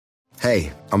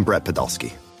Hey, I'm Brett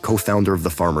Podolsky, co-founder of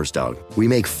The Farmer's Dog. We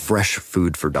make fresh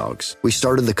food for dogs. We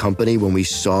started the company when we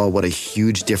saw what a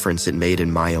huge difference it made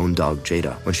in my own dog,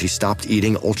 Jada, when she stopped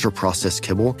eating ultra-processed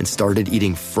kibble and started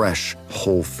eating fresh,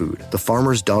 whole food. The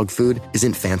Farmer's Dog food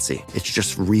isn't fancy. It's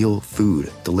just real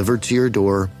food delivered to your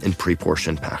door in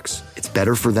pre-portioned packs. It's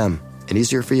better for them and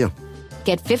easier for you.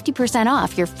 Get 50%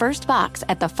 off your first box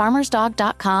at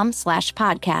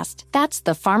thefarmersdog.com/podcast. That's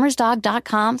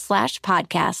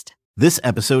thefarmersdog.com/podcast. This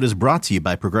episode is brought to you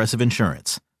by Progressive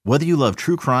Insurance. Whether you love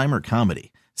true crime or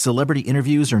comedy, celebrity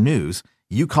interviews or news,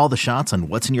 you call the shots on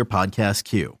what's in your podcast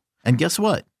queue. And guess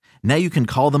what? Now you can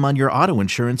call them on your auto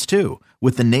insurance too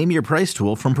with the Name Your Price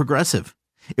tool from Progressive.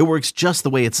 It works just the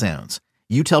way it sounds.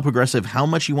 You tell Progressive how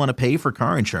much you want to pay for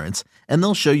car insurance, and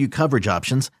they'll show you coverage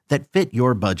options that fit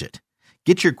your budget.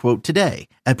 Get your quote today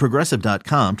at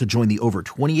Progressive.com to join the over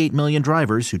 28 million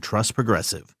drivers who trust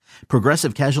Progressive.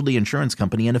 Progressive Casualty Insurance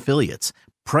Company and Affiliates.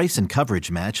 Price and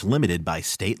coverage match limited by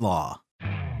state law.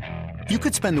 You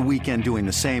could spend the weekend doing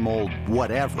the same old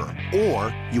whatever,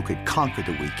 or you could conquer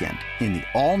the weekend in the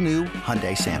all-new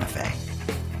Hyundai Santa Fe.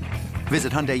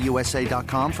 Visit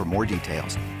HyundaiUSA.com for more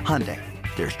details. Hyundai,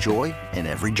 there's joy in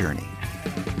every journey.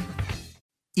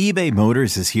 eBay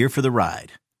Motors is here for the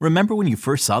ride. Remember when you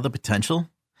first saw the potential?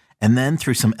 And then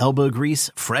through some elbow grease,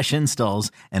 fresh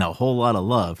installs, and a whole lot of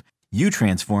love, you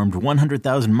transformed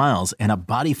 100,000 miles and a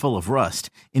body full of rust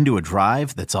into a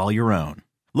drive that's all your own.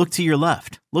 Look to your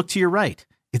left. Look to your right.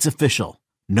 It's official.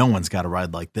 No one's got a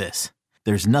ride like this.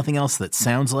 There's nothing else that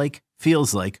sounds like,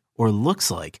 feels like, or looks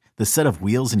like the set of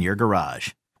wheels in your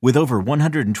garage. With over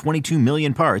 122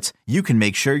 million parts, you can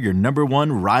make sure your number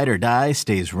one ride or die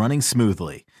stays running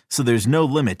smoothly. So there's no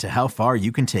limit to how far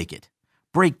you can take it.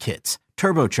 Brake kits,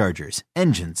 turbochargers,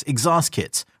 engines, exhaust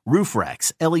kits, roof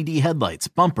racks, LED headlights,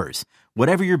 bumpers,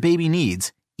 whatever your baby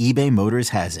needs, eBay Motors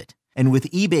has it. And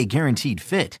with eBay Guaranteed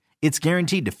Fit, it's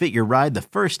guaranteed to fit your ride the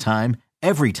first time,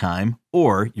 every time,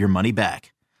 or your money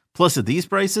back. Plus at these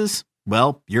prices,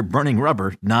 well, you're burning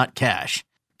rubber, not cash.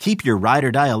 Keep your ride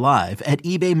or die alive at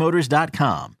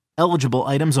ebaymotors.com. Eligible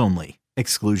items only.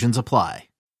 Exclusions apply.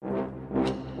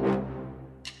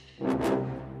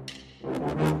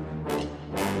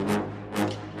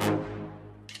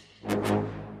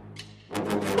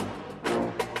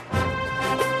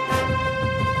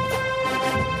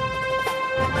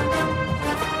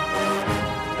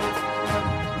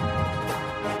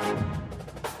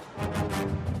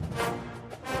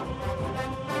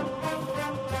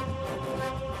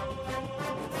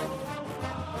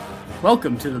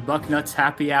 Welcome to the Bucknuts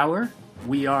Happy Hour.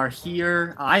 We are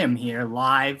here, I am here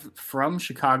live from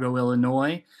Chicago,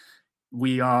 Illinois.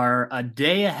 We are a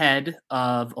day ahead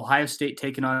of Ohio State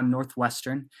taking on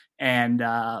Northwestern. And,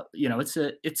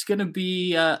 it's going to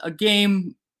be a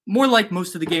game more like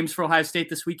most of the games for Ohio State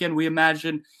this weekend. We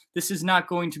imagine this is not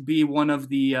going to be one of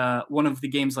the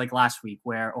games like last week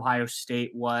where Ohio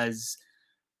State was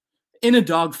in a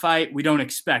dogfight. We don't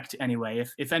expect anyway.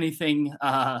 If anything,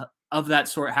 of that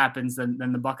sort happens, then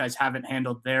the Buckeyes haven't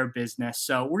handled their business.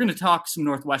 So we're going to talk some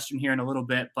Northwestern here in a little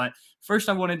bit. But first,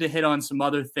 I wanted to hit on some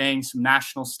other things, some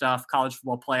national stuff, college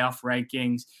football playoff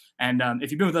rankings. And if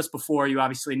you've been with us before, you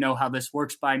obviously know how this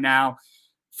works by now.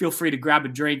 Feel free to grab a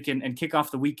drink and kick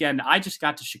off the weekend. I just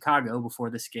got to Chicago before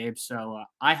this game, so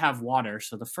I have water.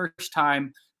 So the first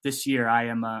time this year,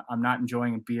 I'm not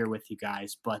enjoying a beer with you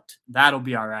guys, but that'll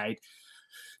be all right.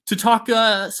 To talk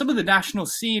some of the national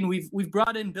scene, we've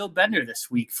brought in Bill Bender this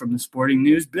week from the Sporting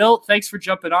News. Bill, thanks for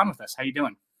jumping on with us. How you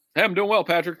doing? Hey, I'm doing well,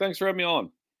 Patrick. Thanks for having me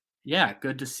on. Yeah,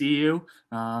 good to see you.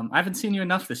 I haven't seen you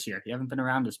enough this year. You haven't been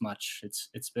around as much.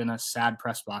 It's been a sad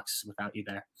press box without you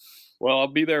there. Well, I'll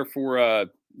be there for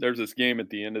there's this game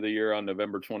at the end of the year on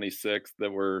November 26th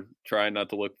that we're trying not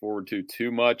to look forward to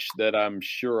too much, that I'm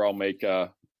sure I'll make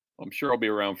I'm sure I'll be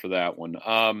around for that one.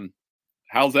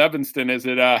 How's Evanston? Is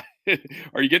it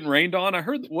are you getting rained on? I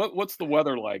heard what's the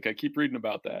weather like? I keep reading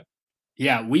about that.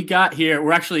 Yeah, we got here.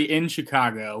 We're actually in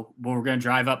Chicago, but we're going to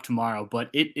drive up tomorrow. But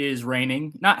it is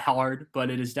raining, not hard, but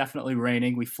it is definitely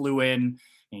raining. We flew in,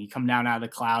 and you come down out of the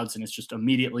clouds, and it's just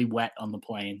immediately wet on the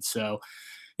plane. So,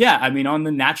 yeah, I mean, on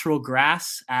the natural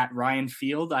grass at Ryan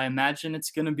Field, I imagine it's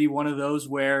going to be one of those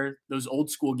where those old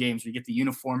school games, we get the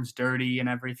uniforms dirty and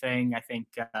everything. I think,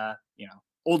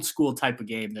 old school type of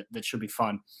game that should be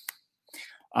fun.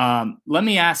 Let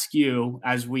me ask you,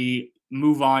 as we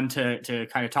move on to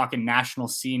kind of talking national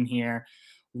scene here,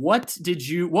 what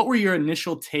were your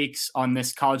initial takes on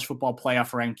this college football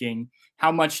playoff ranking?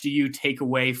 How much do you take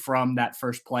away from that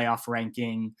first playoff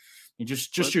ranking? And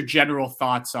just your general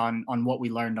thoughts on what we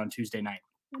learned on Tuesday night.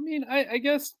 I mean, I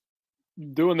guess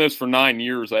doing this for 9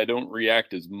 years, I don't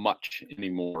react as much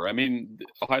anymore. I mean,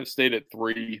 Ohio State at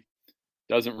 3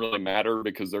 doesn't really matter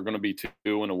because they're going to be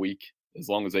 2 in a week. As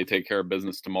long as they take care of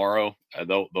business tomorrow,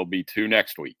 they'll be 2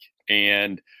 next week.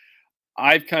 And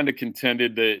I've kind of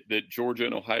contended that Georgia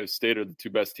and Ohio State are the 2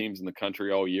 best teams in the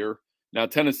country all year. Now,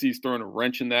 Tennessee's throwing a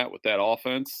wrench in that with that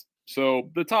offense. So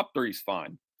the top 3 is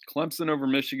fine. Clemson over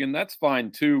Michigan, that's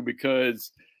fine too,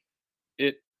 because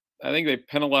I think they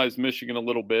penalized Michigan a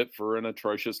little bit for an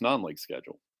atrocious non-league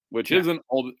schedule, which isn't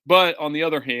all. But on the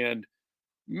other hand,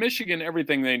 Michigan,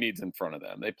 everything they need is in front of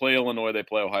them. They play Illinois, they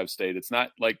play Ohio State. It's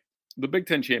not like the Big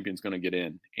Ten champion's going to get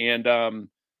in. And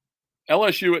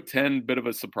LSU at 10, bit of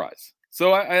a surprise.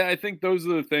 So I think those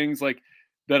are the things like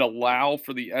that allow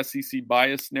for the SEC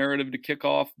bias narrative to kick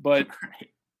off. But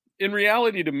in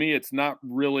reality, to me, it's not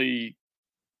really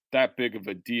that big of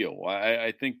a deal.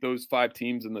 I think those 5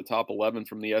 teams in the top 11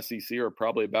 from the SEC are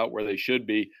probably about where they should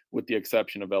be, with the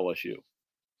exception of LSU.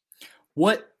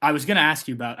 What I was going to ask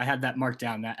you about, I had that marked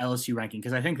down, that LSU ranking,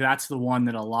 because I think that's the one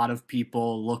that a lot of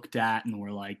people looked at and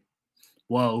were like,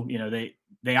 whoa,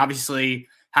 they obviously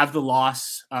have the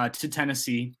loss to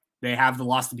Tennessee. They have the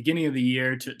loss at the beginning of the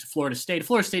year to Florida State, a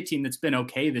Florida State team that's been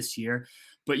okay this year.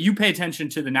 But you pay attention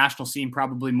to the national scene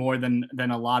probably more than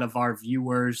a lot of our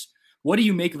viewers. What do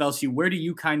you make of LSU?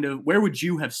 Where would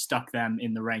you have stuck them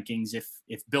in the rankings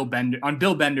if Bill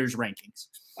Bender's rankings?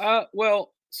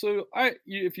 So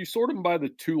if you sort them by the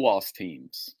 2-loss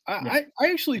teams, I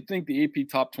actually think the AP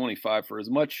top 25, for as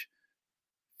much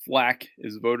flack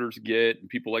as voters get, and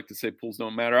people like to say polls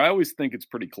don't matter, I always think it's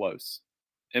pretty close.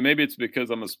 And maybe it's because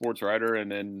I'm a sports writer, and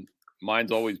then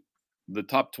mine's always the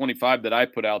top 25 that I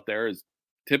put out there is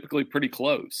typically pretty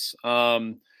close.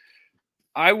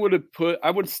 I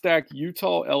would stack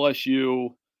Utah,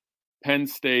 LSU, Penn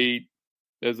State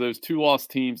as those 2-loss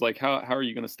teams. Like, how are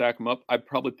you going to stack them up? I'd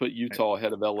probably put Utah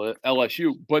ahead of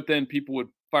LSU, but then people would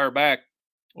fire back,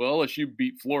 well, LSU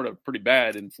beat Florida pretty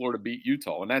bad and Florida beat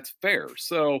Utah, and that's fair.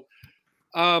 So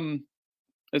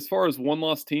as far as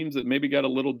 1-loss teams that maybe got a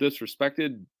little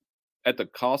disrespected at the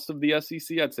cost of the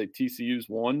SEC, I'd say TCU's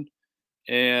 1.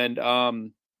 And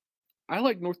I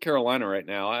like North Carolina right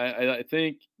now. I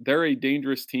think they're a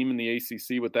dangerous team in the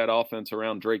ACC with that offense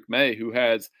around Drake May, who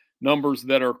has numbers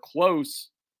that are close.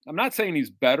 I'm not saying he's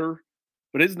better,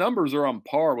 but his numbers are on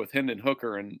par with Hendon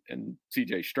Hooker and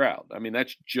CJ Stroud. I mean,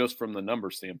 that's just from the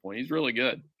number standpoint. He's really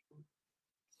good.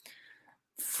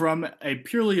 From a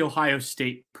purely Ohio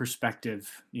State perspective,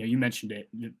 you mentioned it.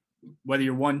 Whether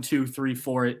you're 1, 2, 3,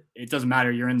 4, it doesn't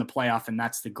matter. You're in the playoff, and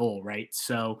that's the goal, right?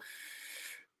 So,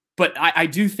 but I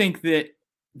do think that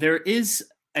there is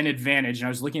an advantage. And I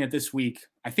was looking at this week.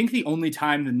 I think the only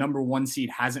time the number 1 seed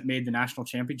hasn't made the national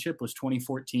championship was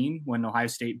 2014 when Ohio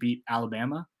State beat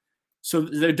Alabama. So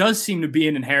there does seem to be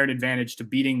an inherent advantage to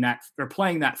beating that or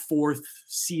playing that 4th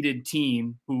seeded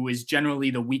team, who is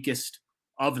generally the weakest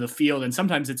of the field. And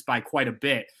sometimes it's by quite a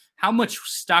bit. How much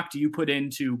stock do you put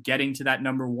into getting to that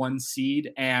number 1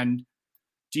 seed? And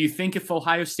do you think if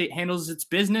Ohio State handles its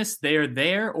business, they are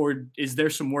there, or is there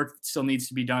some work that still needs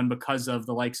to be done because of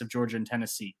the likes of Georgia and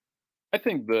Tennessee? I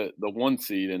think the 1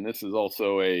 seed, and this is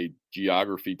also a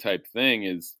geography type thing,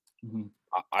 is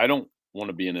I don't want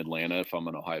to be in Atlanta if I'm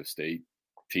an Ohio State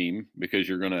team, because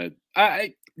you're going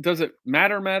to does it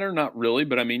matter? Not really.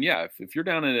 But I mean, yeah, if you're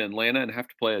down in Atlanta and have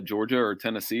to play at Georgia or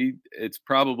Tennessee, it's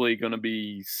probably going to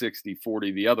be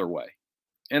 60-40 the other way.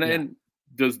 And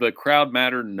does the crowd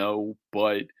matter? No.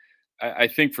 But I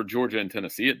think for Georgia and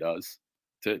Tennessee, it does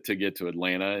to get to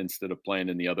Atlanta instead of playing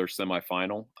in the other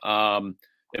semifinal.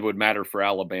 It would matter for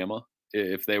Alabama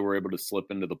if they were able to slip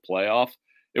into the playoff.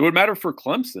 It would matter for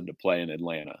Clemson to play in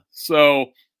Atlanta. So,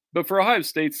 but for Ohio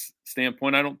State's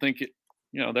standpoint, I don't think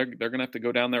they're going to have to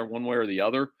go down there one way or the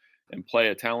other and play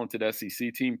a talented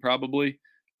SEC team probably.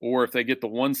 Or if they get the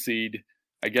 1 seed,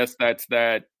 I guess that's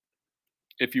that.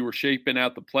 If you were shaping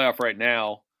out the playoff right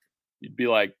now, you'd be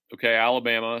like, okay,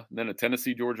 Alabama, then a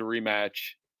Tennessee-Georgia rematch,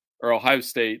 or Ohio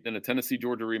State, then a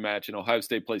Tennessee-Georgia rematch, and Ohio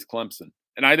State plays Clemson.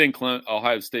 And I think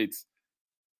Ohio State's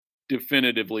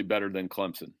definitively better than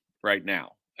Clemson right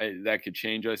now. That could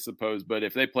change, I suppose. But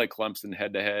if they play Clemson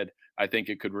head-to-head, I think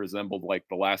it could resemble like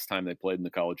the last time they played in the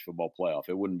college football playoff.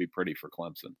 It wouldn't be pretty for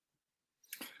Clemson.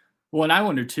 Well, and I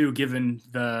wonder, too, given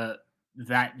that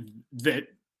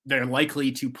they're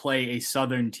likely to play a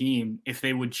Southern team, if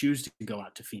they would choose to go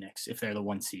out to Phoenix if they're the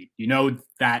 1 seed.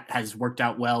 That has worked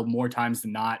out well more times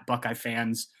than not. Buckeye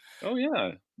fans, oh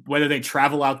yeah, whether they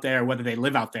travel out there, whether they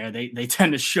live out there, they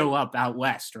tend to show up out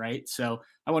west, right? So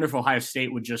I wonder if Ohio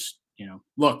State would just,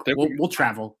 look, we'll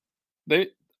travel.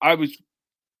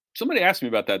 somebody asked me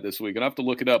about that this week, and I have to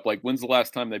look it up. Like, when's the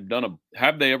last time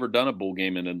have they ever done a bowl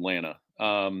game in Atlanta?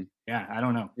 Yeah, I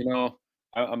don't know.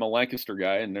 I'm a Lancaster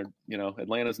guy, and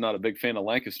Atlanta's not a big fan of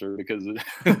Lancaster because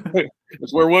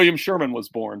it's where William Sherman was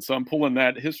born. So I'm pulling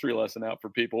that history lesson out for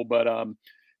people. But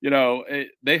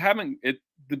they haven't.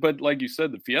 But like you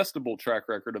said, the Fiesta Bowl track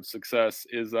record of success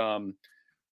is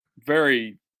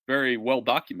very, very well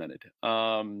documented.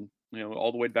 All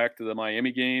the way back to the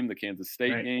Miami game, the Kansas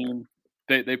State game.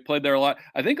 They played there a lot.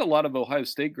 I think a lot of Ohio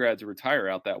State grads retire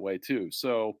out that way too.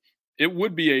 So it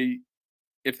would be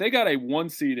if they got a 1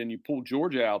 seed and you pull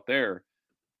Georgia out there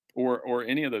or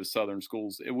any of those Southern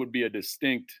schools, it would be a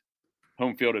distinct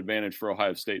home field advantage for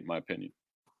Ohio State, in my opinion.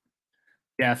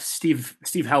 Yeah, Steve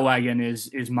Hellwagon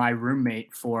is my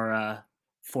roommate for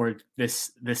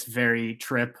this very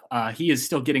trip. He is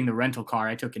still getting the rental car.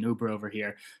 I took an Uber over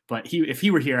here, but if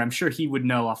he were here, I'm sure he would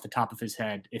know off the top of his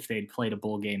head if they'd played a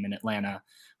bowl game in Atlanta.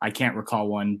 I can't recall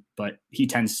one, but he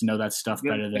tends to know that stuff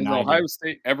better than I do. Has Ohio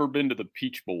State ever been to the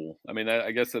Peach Bowl? I mean, I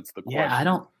guess that's the question. Yeah,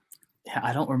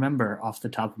 I don't remember off the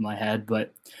top of my head,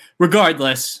 but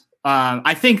regardless,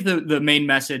 I think the main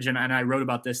message, and I wrote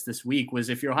about this week, was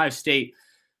if you're Ohio State,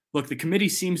 look, the committee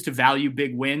seems to value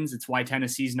big wins. It's why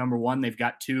Tennessee's number 1. They've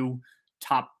got 2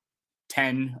 top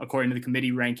 10, according to the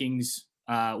committee rankings,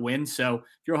 wins. So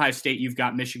if you're Ohio State, you've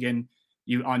got Michigan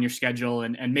on your schedule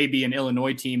and maybe an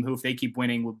Illinois team who, if they keep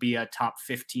winning, will be a top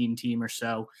 15 team or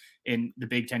so in the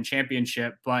Big Ten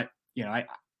championship. But,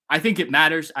 I think it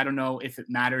matters. I don't know if it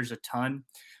matters a ton.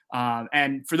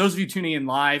 And for those of you tuning in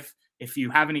live, if you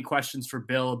have any questions for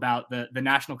Bill about the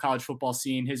national college football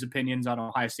scene, his opinions on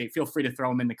Ohio State, feel free to throw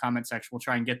them in the comment section. We'll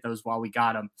try and get those while we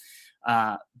got them.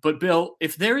 But Bill,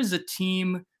 if there is a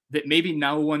team that maybe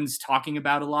no one's talking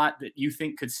about a lot that you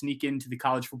think could sneak into the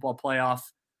college football playoff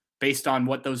based on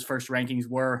what those first rankings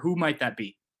were, who might that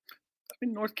be? I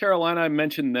mean, North Carolina, I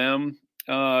mentioned them.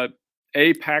 A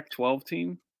Pac-12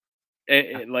 team.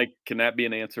 Can that be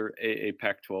an answer? A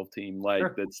Pac-12 team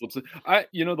Sure. that slips.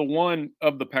 The one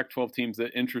of the Pac-12 teams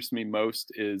that interests me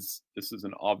most is, this is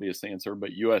an obvious answer,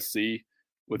 but USC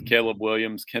with Caleb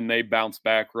Williams. Can they bounce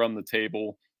back, run the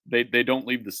table? They don't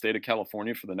leave the state of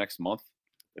California for the next month.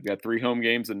 They've got 3 home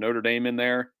games and Notre Dame in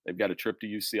there. They've got a trip to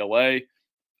UCLA.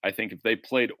 I think if they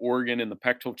played Oregon in the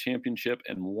Pac-12 championship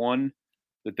and won,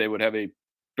 that they would have a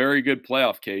very good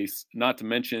playoff case, not to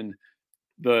mention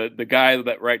the guy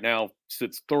that right now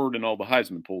sits 3rd in all the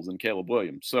Heisman polls in Caleb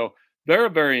Williams. So they're a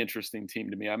very interesting team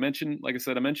to me. I mentioned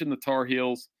the Tar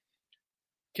Heels.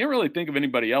 Can't really think of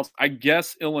anybody else. I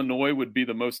guess Illinois would be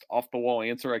the most off-the-wall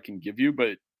answer I can give you,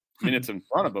 but I mean, it's in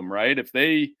front of them, right? If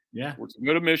they were to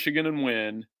go to Michigan and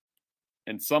win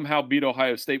and somehow beat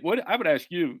Ohio State, what I would ask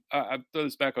you, I throw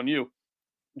this back on you,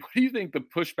 what do you think the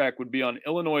pushback would be on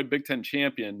Illinois Big Ten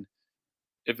champion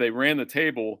if they ran the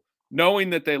table, knowing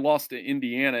that they lost to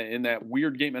Indiana in that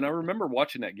weird game? And I remember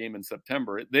watching that game in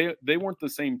September. They weren't the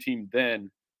same team then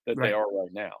that they are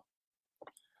right now.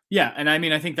 Yeah, and I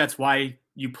mean, I think that's why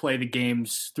you play the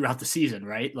games throughout the season,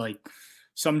 right? Like,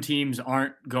 some teams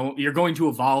you're going to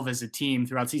evolve as a team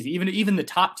throughout the season. Even the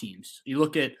top teams. You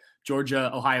look at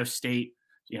Georgia, Ohio State,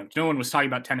 no one was talking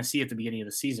about Tennessee at the beginning of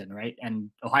the season, right?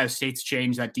 And Ohio State's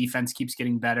changed. That defense keeps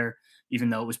getting better, even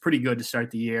though it was pretty good to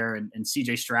start the year. And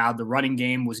CJ Stroud, the running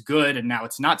game was good, and now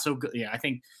it's not so good. Yeah, I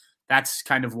think that's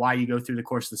kind of why you go through the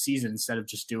course of the season instead of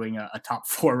just doing a top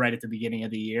 4 right at the beginning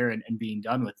of the year and being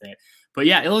done with it. But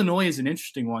yeah, Illinois is an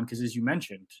interesting one because, as you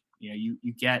mentioned, you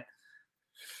get –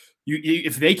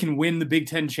 if they can win the Big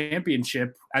Ten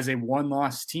championship as a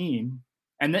 1-loss team,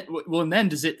 and then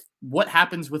what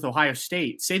happens with Ohio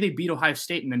State? Say they beat Ohio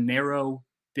State in the narrow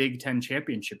Big Ten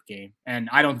championship game, and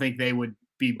I don't think they would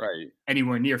be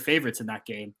anywhere near favorites in that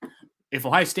game. If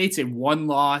Ohio State's a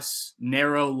 1-loss,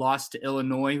 narrow loss to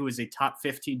Illinois, who is a top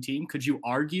 15 team, could you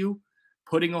argue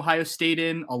putting Ohio State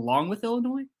in along with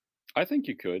Illinois? I think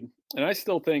you could. And I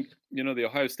still think, the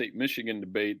Ohio State-Michigan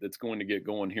debate that's going to get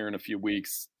going here in a few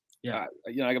weeks. Yeah.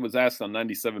 I was asked on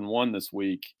 97.1 this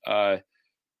week,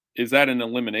 is that an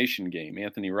elimination game?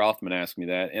 Anthony Rothman asked me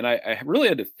that. And I really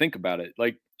had to think about it.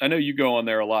 Like, I know you go on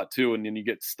there a lot too, and then you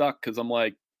get stuck because I'm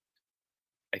like,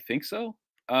 I think so.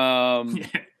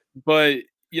 But,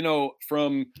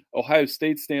 from Ohio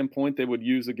State's standpoint, they would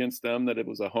use against them that it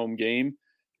was a home game.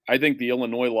 I think the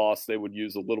Illinois loss they would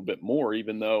use a little bit more,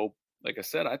 even though, like I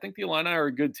said, I think the Illini are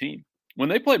a good team. When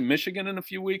they play Michigan in a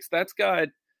few weeks, that's got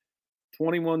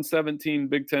 21-17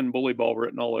 Big Ten bully ball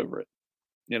written all over it.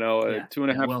 A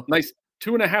 2.5 nice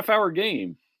 2.5 hour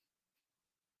game.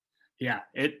 Yeah,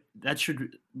 that's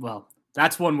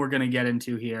one we're going to get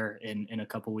into here in a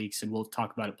couple weeks, and we'll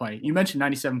talk about it plenty. You mentioned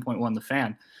 97.1 The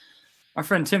Fan. Our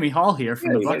friend Timmy Hall here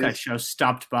from the Buckeye Show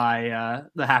stopped by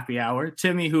the happy hour.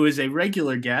 Timmy, who is a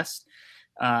regular guest.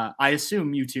 I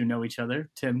assume you two know each other,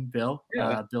 Tim, Bill,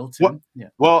 Bill, Tim.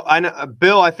 Well, I know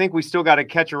Bill. I think we still got to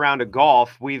catch a round of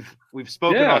golf. We've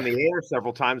spoken on the air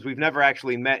several times. We've never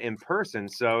actually met in person,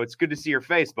 so it's good to see your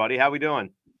face, buddy. How we doing?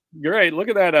 Great. Look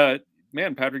at that,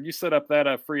 man, Patrick. You set up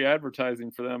that free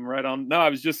advertising for them right on. No, I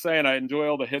was just saying I enjoy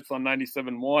all the hits on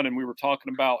 97.1, and we were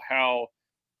talking about how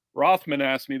Rothman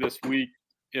asked me this week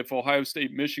if Ohio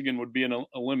State Michigan would be an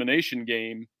elimination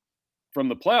game from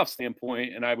the playoff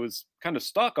standpoint, and I was kind of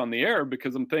stuck on the air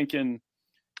because I'm thinking,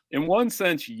 in one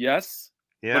sense, yes,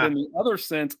 but in the other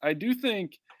sense, I do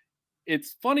think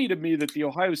it's funny to me that the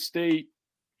Ohio State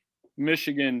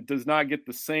Michigan does not get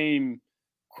the same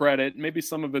credit. Maybe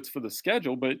some of it's for the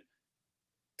schedule, but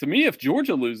to me, if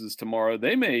Georgia loses tomorrow,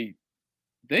 they may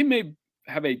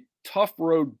have a tough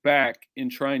road back in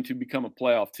trying to become a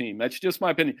playoff team. That's just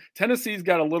my opinion. Tennessee's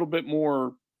got a little bit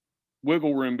more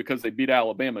wiggle room because they beat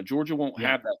Alabama. Georgia won't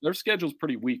have that. Their schedule's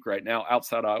pretty weak right now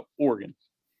outside of Oregon.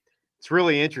 It's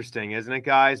really interesting, isn't it,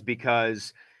 guys?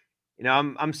 Because,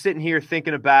 I'm sitting here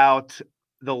thinking about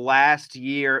the last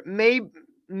year.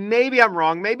 Maybe I'm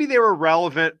wrong. Maybe they were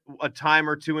relevant a time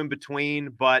or two in between,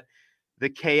 but the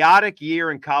chaotic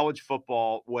year in college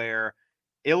football where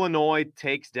Illinois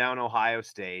takes down Ohio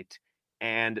State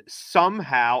and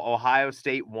somehow Ohio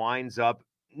State winds up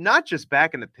not just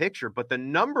back in the picture, but the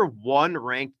number 1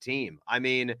 ranked team. I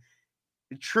mean,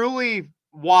 truly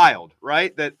wild,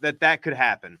 right? That could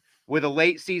happen with a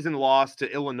late season loss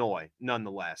to Illinois,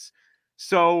 nonetheless.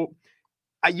 So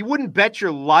you wouldn't bet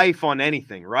your life on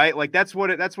anything, right? Like that's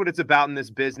what it's about in this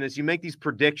business. You make these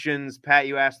predictions. Pat,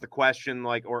 you asked the question,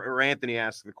 or Anthony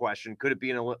asked the question, could it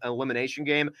be an elimination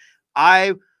game?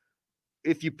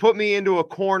 If you put me into a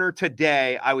corner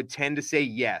today, I would tend to say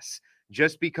yes,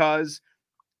 just because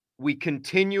we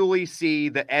continually see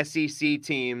the SEC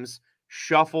teams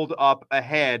shuffled up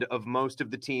ahead of most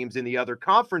of the teams in the other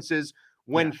conferences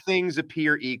when things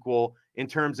appear equal in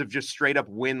terms of just straight up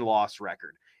win-loss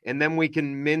record. And then we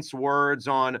can mince words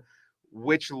on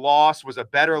which loss was a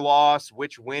better loss,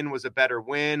 which win was a better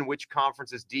win, which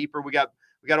conference is deeper. We got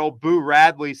old Boo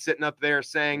Radley sitting up there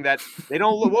saying that they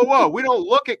don't look, we don't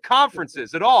look at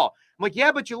conferences at all. I'm like,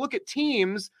 yeah, but you look at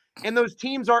teams and those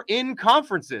teams are in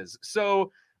conferences.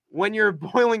 So when you're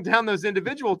boiling down those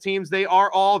individual teams, they are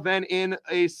all then in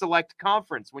a select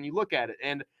conference when you look at it.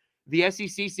 And the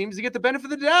SEC seems to get the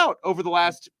benefit of the doubt over the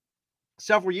last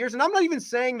several years. And I'm not even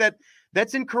saying that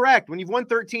that's incorrect. When you've won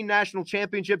 13 national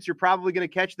championships, you're probably going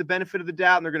to catch the benefit of the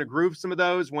doubt, and they're going to groove some of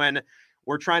those when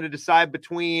we're trying to decide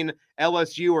between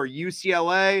LSU or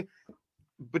UCLA.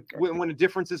 But when the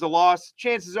difference is a loss,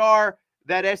 chances are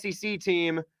that SEC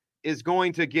team is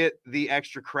going to get the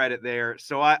extra credit there.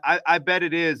 So I bet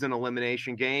it is an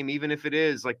elimination game, even if it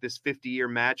is like this 50-year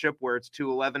matchup where it's 2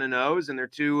 11-0s and they're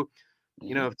two,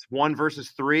 it's 1 versus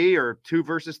 3 or 2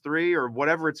 versus 3 or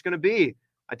whatever it's going to be.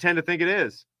 I tend to think it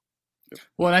is.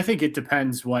 Well, and I think it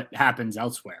depends what happens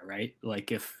elsewhere, right?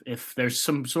 Like if there's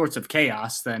some sorts of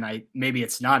chaos, then maybe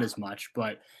it's not as much.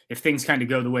 But if things kind of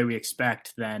go the way we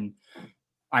expect, then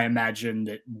I imagine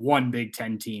that one Big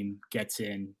Ten team gets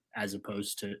in as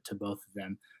opposed to both of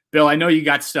them. Bill, I know you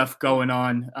got stuff going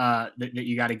on that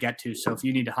you got to get to. So if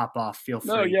you need to hop off, feel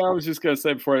free. No, yeah, I was just going to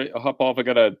say before I hop off, I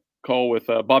got a call with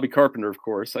Bobby Carpenter, of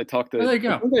course. I talked to. There you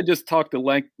go. I think I just talked to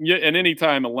and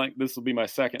anytime this will be my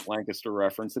second Lancaster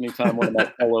reference. Anytime one of my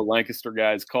fellow Lancaster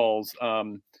guys calls.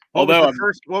 What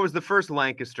was the first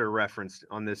Lancaster reference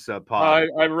on this pod?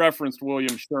 I referenced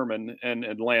William Sherman and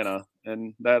Atlanta,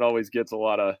 and that always gets a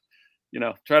lot of,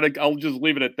 I'll just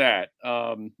leave it at that.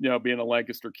 Being a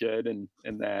Lancaster kid and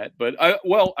that. But I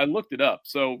looked it up.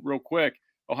 So real quick,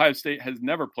 Ohio State has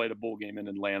never played a bowl game in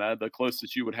Atlanta. The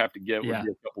closest you would have to get would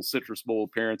be a couple Citrus Bowl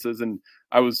appearances. And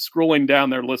I was scrolling down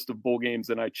their list of bowl games,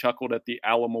 and I chuckled at the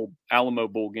Alamo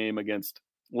Bowl game against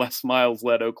Les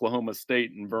Miles-led Oklahoma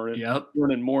State and Vernon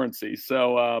Morency.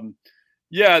 So,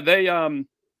 they,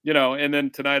 and then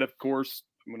tonight, of course,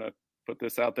 I'm going to put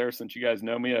this out there since you guys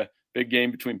know me, a big game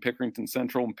between Pickerington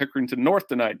Central and Pickerington North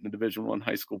tonight in the Division I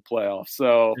high school playoff.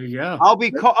 So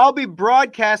I'll be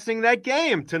broadcasting that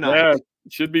game tonight. Yeah.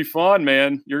 It should be fun,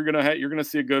 man. You're gonna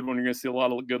see a good one. You're gonna see a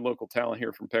lot of good local talent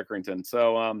here from Pickerington.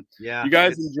 So, you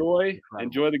guys enjoy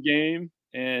the game,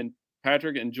 and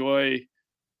Patrick, enjoy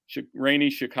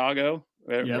rainy Chicago,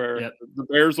 where the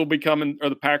Bears will be coming, or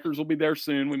the Packers will be there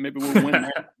soon. Maybe we'll win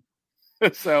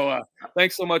that. So,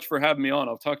 thanks so much for having me on.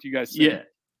 I'll talk to you guys soon.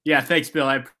 Yeah. Thanks, Bill.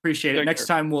 I appreciate it. Next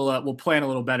time we'll plan a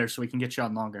little better so we can get you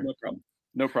on longer.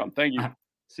 No problem. Thank you.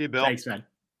 See you, Bill. Thanks, man.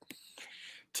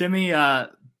 Timmy.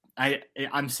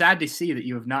 I'm sad to see that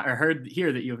you have not, or heard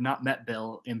here that you have not met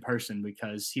Bill in person,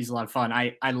 because he's a lot of fun.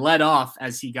 I led off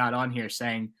as he got on here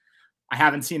saying I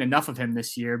haven't seen enough of him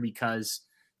this year because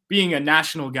being a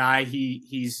national guy,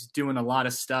 he's doing a lot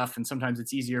of stuff, and sometimes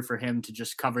it's easier for him to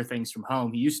just cover things from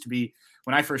home. He used to be,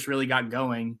 when I first really got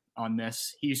going on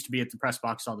this, he used to be at the press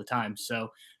box all the time, so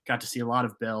got to see a lot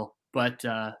of Bill. But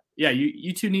yeah,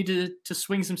 you two need to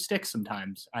swing some sticks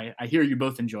sometimes. I hear you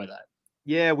both enjoy that.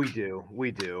 Yeah, we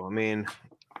do. I mean,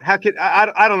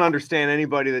 I don't understand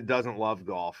anybody that doesn't love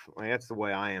golf. Like, that's the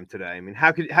way I am today. I mean,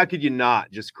 how could you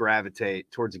not just gravitate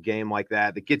towards a game like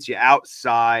that gets you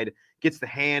outside, gets the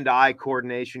hand-eye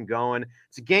coordination going?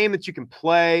 It's a game that you can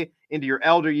play into your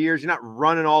elder years. You're not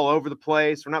running all over the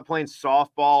place. We're not playing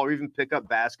softball or even pick up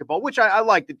basketball, which I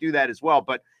like to do that as well.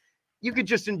 But you could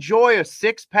just enjoy a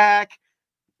six-pack,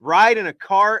 ride in a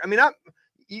cart. I mean,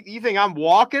 you think I'm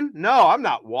walking? No, I'm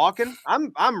not walking.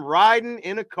 I'm riding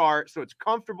in a cart, so it's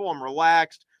comfortable. I'm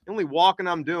relaxed. The only walking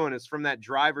I'm doing is from that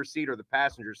driver's seat or the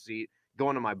passenger seat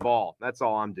going to my ball. That's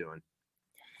all I'm doing.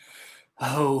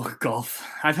 Oh, golf.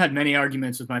 I've had many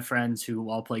arguments with my friends who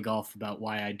all play golf about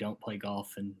why I don't play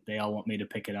golf, and they all want me to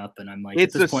pick it up. And I'm like,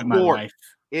 it's at this point in my life,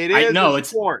 a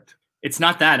sport. It's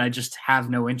not that. I just have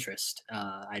no interest.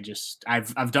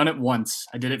 I've done it once.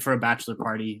 I did it for a bachelor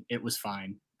party. It was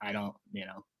fine. I don't,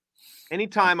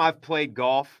 Anytime I've played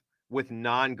golf with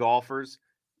non-golfers,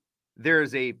 there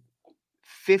is a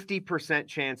 50%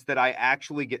 chance that I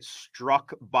actually get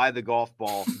struck by the golf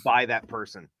ball by that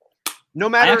person. No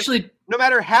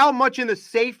matter how much in the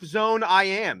safe zone I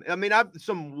am. I mean,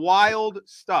 some wild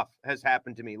stuff has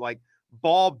happened to me, like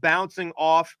ball bouncing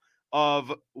off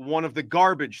of one of the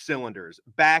garbage cylinders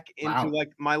back into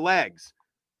like my legs,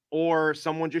 or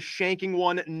someone just shanking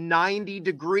one 90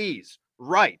 degrees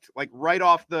right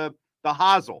off the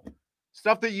hosel.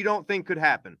 Stuff that you don't think could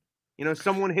happen.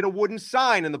 Someone hit a wooden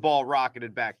sign and the ball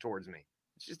rocketed back towards me.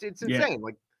 It's insane. Yeah.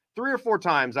 Like 3 or 4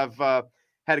 times I've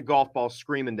had a golf ball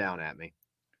screaming down at me.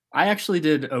 I actually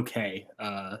did okay.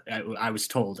 I was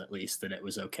told, at least, that it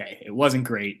was okay. It wasn't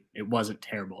great. It wasn't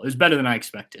terrible. It was better than I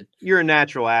expected. You're a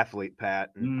natural athlete, Pat.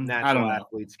 And natural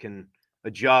athletes can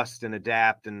adjust and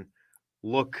adapt and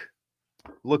look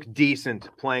decent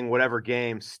playing whatever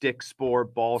game, stick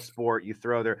sport, ball sport you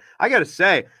throw there. I got to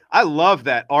say, I love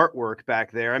that artwork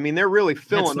back there. I mean, they're really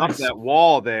filling up that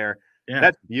wall there. Yeah.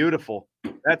 That's beautiful.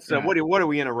 That's what are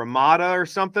we in, a Ramada or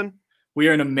something? We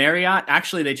are in a Marriott.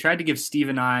 Actually, they tried to give Steve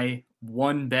and I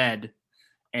one bed,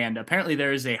 and apparently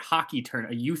there is a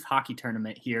youth hockey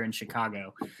tournament here in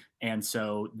Chicago. And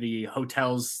so the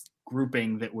hotel's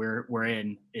grouping that we're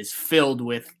in is filled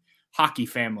with hockey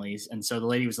families. And so the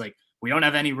lady was like, we don't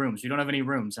have any rooms.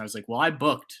 I was like, well, I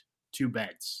booked 2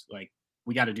 beds. Like,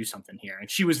 we got to do something here. And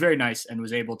she was very nice and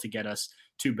was able to get us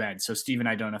 2 beds. So Steve and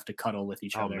I don't have to cuddle with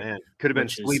each other. Oh, man. Could have been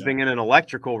sleeping in an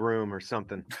electrical room or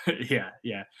something.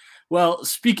 Yeah. Well,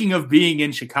 speaking of being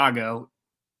in Chicago,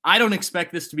 I don't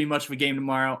expect this to be much of a game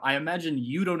tomorrow. I imagine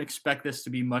you don't expect this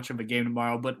to be much of a game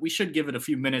tomorrow, but we should give it a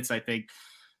few minutes, I think.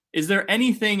 Is there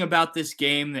anything about this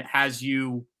game that has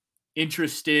you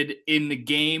interested in the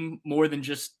game more than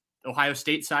just Ohio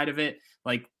State side of it?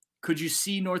 Like, could you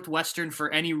see Northwestern for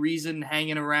any reason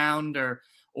hanging around, or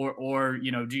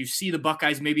do you see the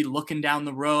Buckeyes maybe looking down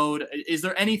the road? Is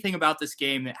there anything about this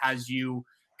game that has you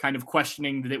kind of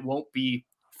questioning that it won't be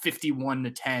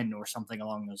 51-10 or something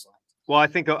along those lines? Well, I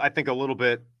think a little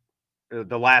bit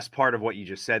the last part of what you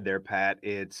just said there, Pat.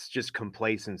 It's just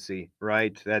complacency,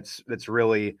 right? That's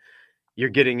really, you're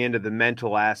getting into the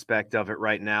mental aspect of it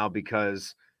right now,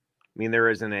 because I mean, there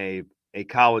isn't a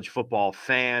college football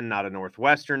fan, not a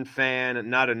Northwestern fan,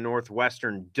 not a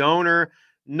Northwestern donor.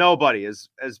 Nobody is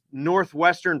as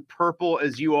Northwestern purple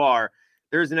as you are.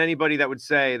 There isn't anybody that would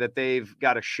say that they've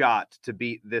got a shot to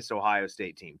beat this Ohio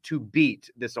State team,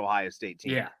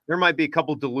 Yeah. There might be a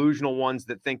couple delusional ones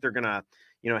that think they're going to,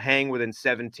 hang within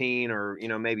 17 or,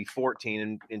 maybe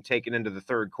 14 and take it into the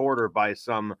third quarter by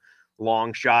some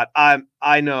long shot.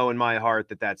 I know in my heart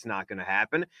that that's not going to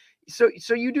happen. So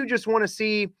you do just want to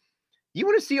see,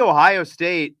 Ohio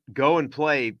State go and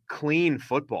play clean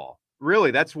football.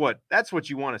 Really, that's what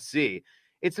you want to see.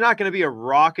 It's not going to be a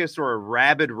raucous or a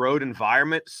rabid road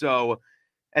environment. So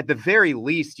at the very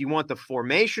least, you want the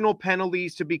formational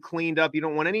penalties to be cleaned up. You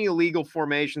don't want any illegal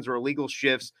formations or illegal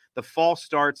shifts. The false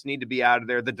starts need to be out of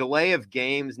there. The delay of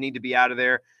games need to be out of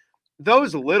there.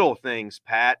 Those little things,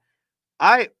 Pat.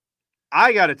 I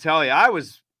got to tell you,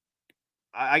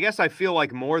 I guess I feel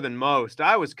like more than most,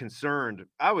 I was concerned.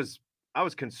 I was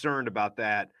concerned about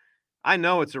that. I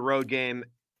know it's a road game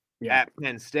at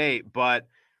Penn State, but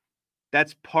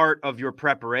that's part of your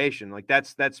preparation. Like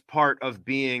that's part of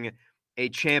being a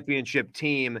championship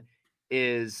team,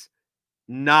 is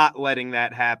not letting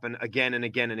that happen again and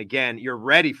again and again. You're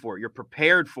ready for it. You're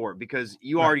prepared for it because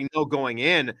you already know going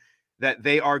in that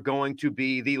they are going to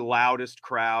be the loudest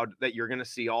crowd that you're going to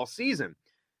see all season.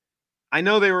 I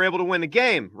know they were able to win the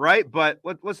game, right? But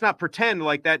let's not pretend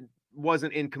like that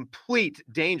wasn't in complete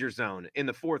danger zone in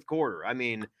the fourth quarter. I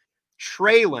mean,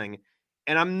 trailing,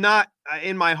 and I'm not,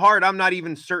 in my heart, I'm not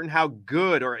even certain how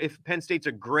good or if Penn State's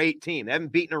a great team. They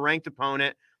haven't beaten a ranked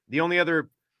opponent. The only other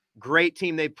great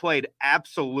team they played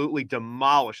absolutely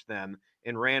demolished them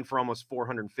and ran for almost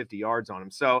 450 yards on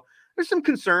them. So there's some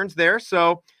concerns there.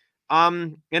 So,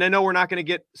 and I know we're not going to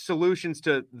get solutions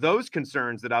to those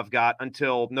concerns that I've got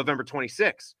until November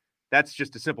 26th. That's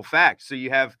just a simple fact. So you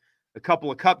have a couple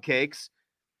of cupcakes.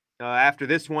 After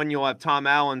this one, you'll have Tom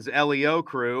Allen's LEO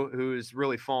crew, who's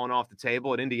really fallen off the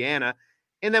table at Indiana.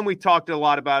 And then we talked a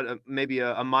lot about maybe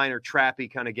a minor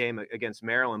trappy kind of game against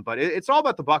Maryland. But it's all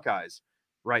about the Buckeyes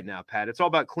right now, Pat. It's all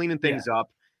about cleaning things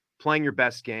up, playing your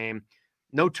best game,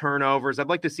 no turnovers. I'd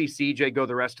like to see CJ go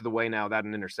the rest of the way now without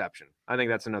an interception. I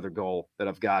think that's another goal that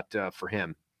I've got for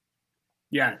him.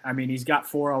 Yeah, I mean, he's got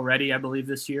 4 already, I believe,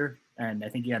 this year. And I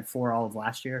think he had 4 all of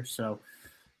last year. So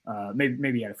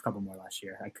maybe he had a couple more last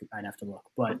year. I'd have to look.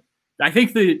 But I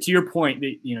think to your point,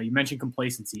 that you mentioned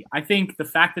complacency. I think the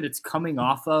fact that it's coming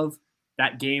off of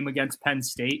that game against Penn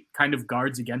State kind of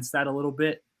guards against that a little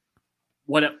bit.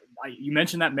 You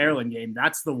mentioned that Maryland game.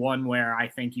 That's the one where I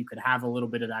think you could have a little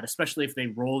bit of that, especially if they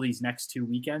roll these next 2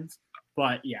 weekends.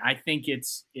 But yeah, I think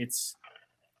it's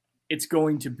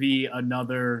going to be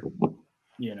another,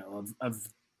 of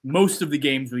most of the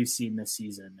games we've seen this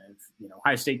season. If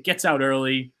Ohio State gets out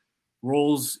early,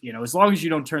 rolls, as long as you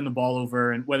don't turn the ball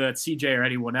over, and whether it's CJ or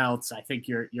anyone else, I think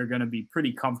you're going to be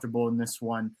pretty comfortable in this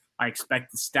one. I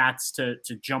expect the stats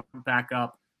to jump back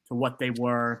up to what they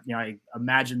were. I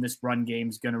imagine this run game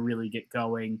is going to really get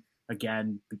going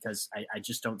again because I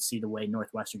just don't see the way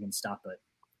Northwestern can stop it.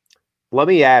 Let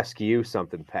me ask you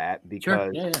something, Pat,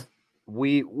 because sure. Yeah.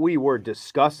 we were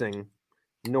discussing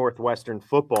Northwestern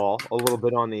football a little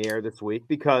bit on the air this week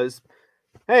because,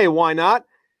 hey, why not?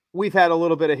 We've had a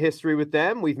little bit of history with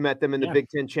them. We've met them in the Big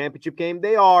Ten championship game.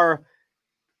 They are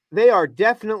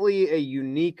definitely a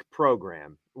unique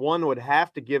program. One would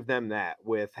have to give them that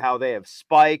with how they have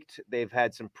spiked. They've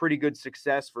had some pretty good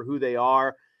success for who they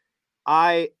are.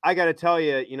 I got to tell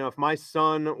you, if my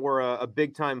son were a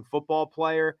big-time football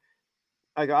player,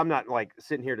 I'm not like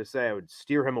sitting here to say I would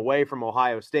steer him away from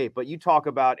Ohio State, but you talk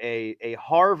about a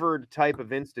Harvard type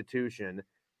of institution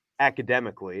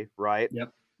academically, right?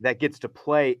 Yep. That gets to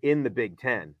play in the Big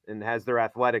Ten and has their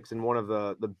athletics in one of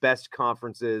the best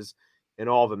conferences in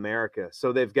all of America.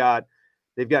 So they've got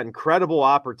incredible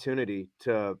opportunity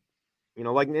to,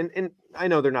 and I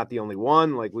know they're not the only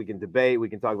one. Like we can debate, we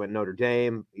can talk about Notre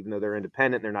Dame, even though they're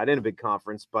independent, they're not in a big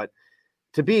conference, but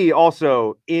to be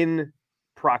also in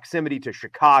proximity to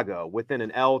Chicago within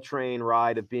an L train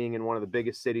ride of being in one of the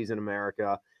biggest cities in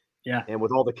America. Yeah. And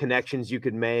with all the connections you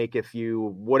could make if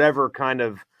you, whatever kind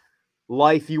of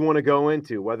life you want to go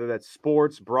into, whether that's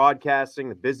sports, broadcasting,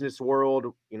 the business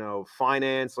world,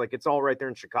 finance, like it's all right there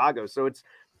in Chicago. So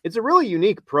it's a really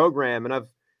unique program. And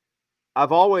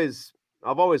I've always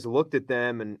looked at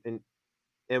them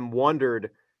and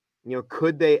wondered,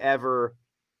 could they ever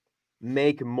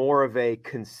make more of a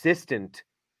consistent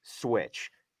switch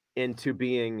into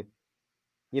being,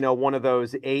 one of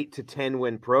those 8 to 10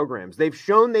 win programs. They've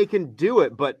shown they can do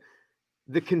it, but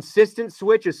the consistent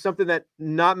switch is something that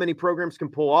not many programs can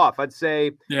pull off. I'd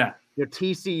say,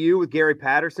 TCU with Gary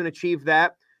Patterson achieved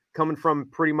that, coming from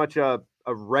pretty much a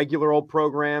regular old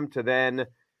program to then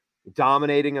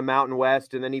dominating a Mountain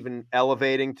West and then even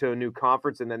elevating to a new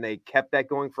conference. And then they kept that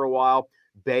going for a while.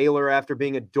 Baylor, after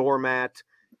being a doormat,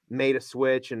 made a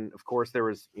switch. And of course there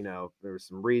was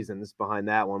some reasons behind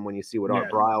that one when you see what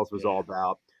Art Briles was all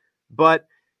about. But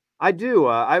I do.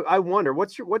 I wonder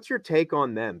what's your take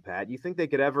on them, Pat? You think they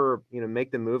could ever,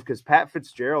 make the move? Because Pat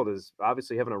Fitzgerald is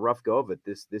obviously having a rough go of it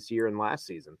this year and last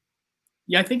season.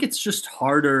 Yeah, I think it's just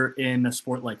harder in a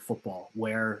sport like football,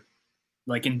 where,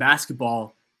 like in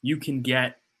basketball, you can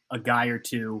get a guy or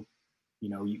two.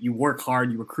 You work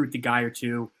hard, you recruit the guy or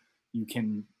two.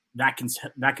 That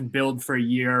can build for a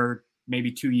year,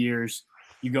 maybe 2 years.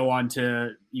 You go on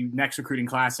to next recruiting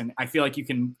class, and I feel like you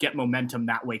can get momentum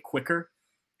that way quicker.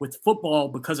 With football,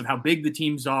 because of how big the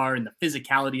teams are and the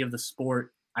physicality of the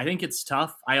sport, I think it's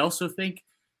tough. I also think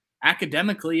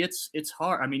academically it's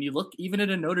hard. I mean, you look even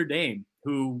at a Notre Dame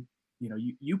who,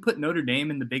 you put Notre Dame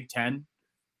in the Big Ten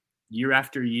year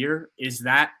after year. Is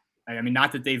that I mean,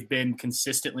 not that they've been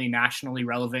consistently nationally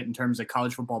relevant in terms of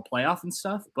college football playoff and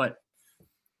stuff, but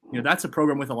that's a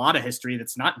program with a lot of history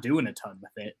that's not doing a ton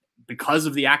with it because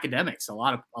of the academics. A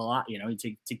lot,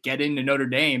 to get into Notre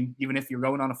Dame, even if you're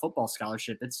going on a football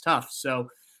scholarship, it's tough. So,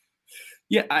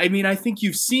 yeah, I mean, I think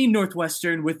you've seen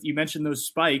Northwestern with, you mentioned those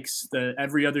spikes, the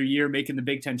every other year making the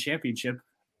Big Ten championship.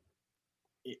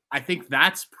 I think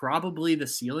that's probably the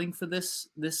ceiling for this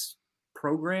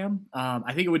program.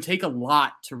 I think it would take a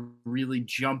lot to really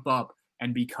jump up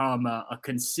and become a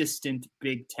consistent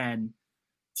Big Ten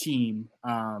team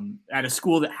at a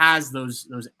school that has those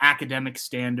academic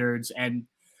standards. And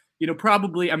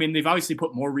probably, I mean, they've obviously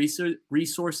put more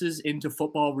resources into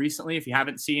football recently. If you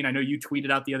haven't seen, I know you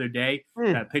tweeted out the other day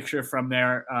that picture from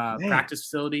their practice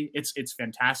facility. It's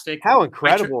fantastic. How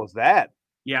incredible is that?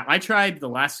 Yeah, I tried the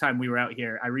last time we were out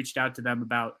here. I reached out to them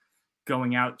about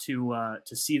going out to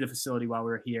see the facility while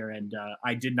we were here, and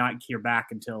I did not hear back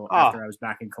until after I was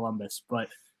back in Columbus.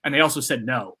 And they also said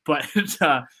no. But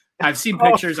I've seen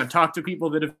pictures. I've talked to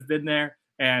people that have been there,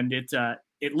 and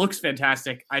it looks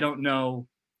fantastic. I don't know,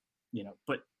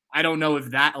 but I don't know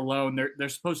if that alone. They're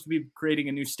supposed to be creating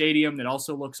a new stadium that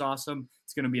also looks awesome.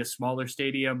 It's going to be a smaller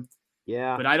stadium.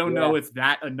 Yeah. But I don't know if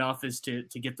that enough is to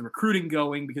get the recruiting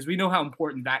going, because we know how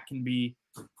important that can be.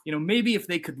 Maybe if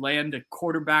they could land a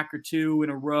quarterback or two in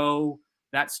a row,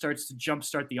 that starts to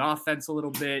jumpstart the offense a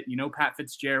little bit. Pat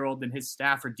Fitzgerald and his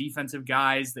staff are defensive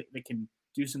guys that can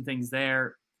do some things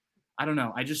there. I don't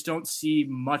know. I just don't see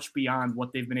much beyond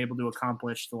what they've been able to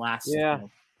accomplish the last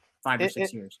 5 or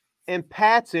 6 years. And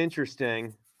Pat's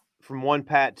interesting from one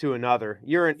Pat to another.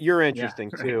 You're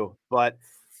interesting too, but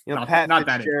Pat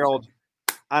Fitzgerald,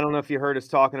 I don't know if you heard us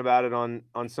talking about it on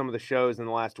some of the shows in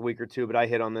the last week or two, but I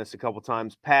hit on this a couple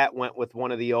times. Pat went with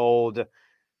one of the old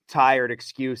tired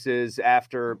excuses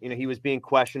after, he was being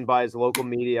questioned by his local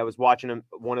media. I was watching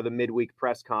one of the midweek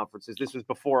press conferences. This was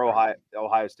before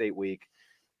Ohio State week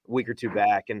or two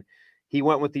back. And he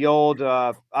went with the old,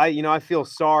 I feel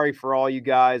sorry for all you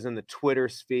guys in the Twitter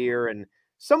sphere. And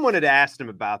someone had asked him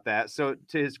about that. So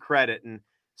to his credit, and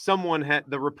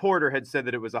the reporter had said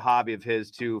that it was a hobby of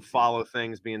his to follow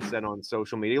things being said on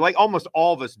social media, like almost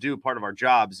all of us do, part of our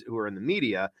jobs who are in the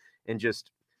media, and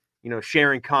just,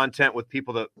 sharing content with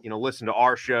people that, listen to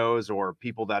our shows or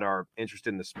people that are interested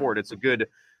in the sport. It's a good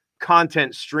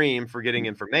content stream for getting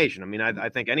information. I mean, I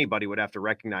think anybody would have to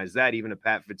recognize that, even a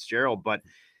Pat Fitzgerald, but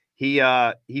he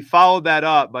followed that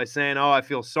up by saying, I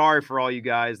feel sorry for all you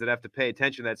guys that have to pay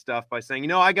attention to that stuff, by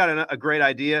saying, I got a great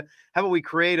idea. How about we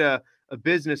create a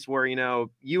business where,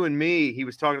 you and me, he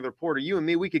was talking to the reporter, you and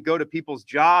me, we could go to people's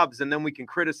jobs and then we can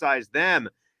criticize them.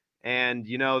 And,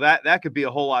 that could be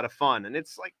a whole lot of fun. And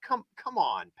it's like, come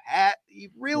on, Pat, you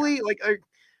really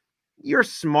you're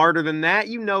smarter than that.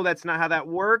 That's not how that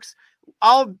works.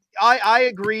 I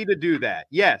agree to do that.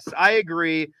 Yes, I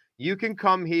agree. You can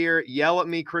come here, yell at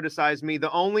me, criticize me.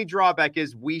 The only drawback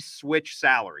is we switch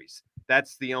salaries.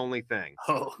 That's the only thing.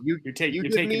 You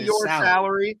give me your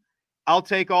salary. I'll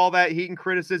take all that heat and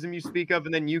criticism you speak of,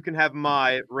 and then you can have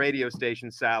my radio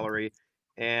station salary,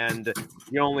 and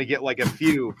you only get like a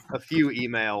few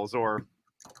emails or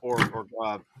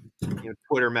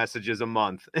Twitter messages a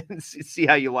month, and see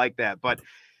how you like that. But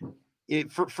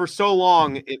for so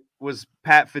long, it was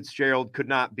Pat Fitzgerald could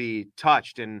not be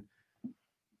touched, and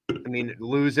I mean,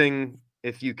 losing.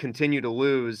 If you continue to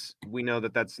lose, we know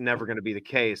that that's never going to be the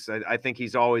case. I think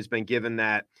he's always been given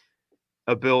that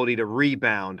ability to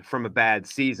rebound from a bad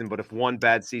season. But if one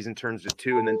bad season turns to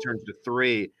two and then turns to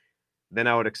three, then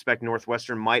I would expect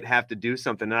Northwestern might have to do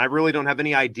something. And I really don't have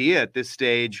any idea at this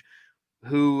stage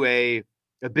who a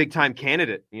big time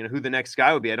candidate, who the next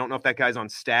guy would be. I don't know if that guy's on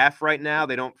staff right now.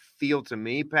 They don't feel to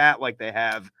me, Pat, like they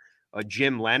have a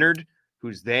Jim Leonard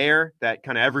who's there that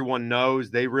kind of everyone knows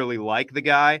they really like the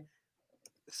guy.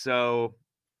 So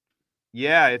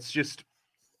yeah,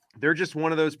 they're just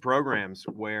one of those programs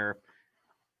where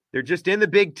they're just in the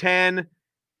Big Ten.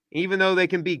 Even though they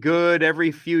can be good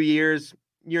every few years,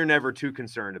 you're never too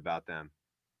concerned about them.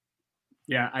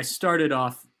 Yeah, I started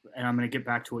off, and I'm going to get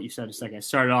back to what you said a second. I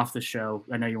started off the show,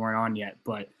 I know you weren't on yet,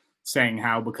 but saying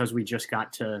how because we just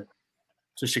got to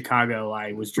Chicago,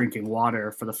 I was drinking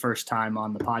water for the first time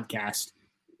on the podcast.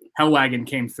 Hellwagon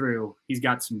came through. He's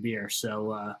got some beer,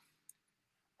 so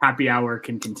happy hour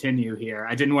can continue here.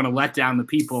 I didn't want to let down the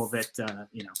people that,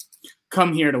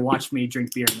 come here to watch me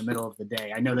drink beer in the middle of the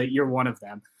day. I know that you're one of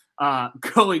them.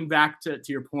 Going back to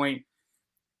your point,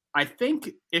 I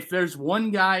think if there's one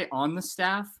guy on the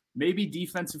staff, maybe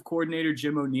defensive coordinator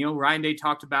Jim O'Neill. Ryan Day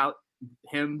talked about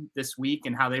him this week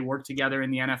and how they work together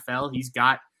in the NFL. He's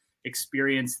got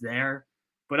experience there.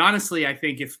 But honestly, I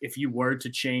think if you were to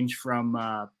change from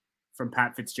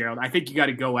Pat Fitzgerald, I think you got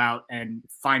to go out and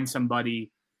find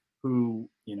somebody who,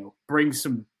 brings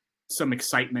some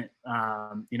excitement,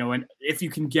 and if you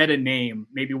can get a name,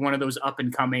 maybe one of those up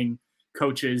and coming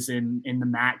coaches in the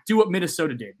MAC, do what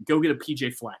Minnesota did, go get a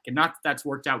PJ Fleck, and not that that's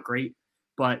worked out great,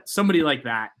 but somebody like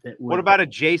that would, what about a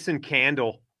Jason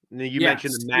Candle? You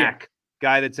mentioned the MAC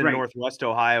guy that's in Northwest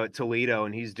Ohio at Toledo,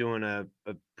 and he's doing a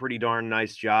pretty darn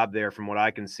nice job there from what I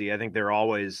can see. I think they're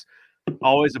always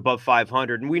above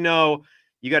 500. And we know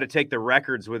you got to take the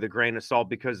records with a grain of salt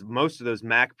because most of those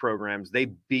MAC programs, they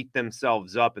beat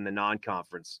themselves up in the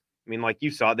non-conference. I mean, like you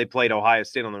saw, they played Ohio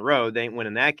State on the road. They ain't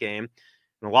winning that game.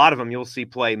 And a lot of them you'll see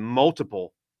play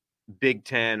multiple Big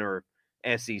Ten or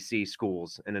SEC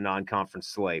schools in a non-conference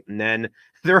slate. And then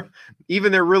their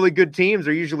really good teams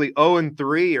are usually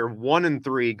 0-3 or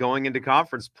 1-3 going into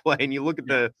conference play. And you look at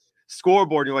the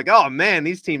scoreboard and you're like, oh man,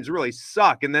 these teams really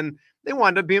suck. And then they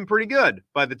wind up being pretty good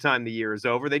by the time the year is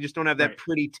over. They just don't have that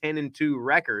pretty 10-2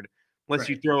 record unless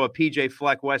you throw a PJ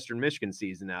Fleck Western Michigan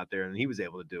season out there, and he was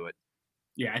able to do it.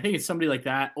 Yeah, I think it's somebody like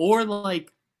that. Or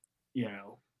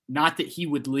not that he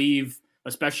would leave,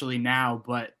 especially now,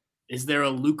 but is there a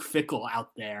Luke Fickell out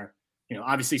there?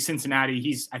 Obviously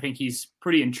Cincinnati, I think he's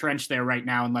pretty entrenched there right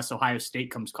now unless Ohio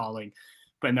State comes calling.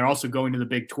 But they're also going to the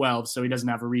Big 12, so he doesn't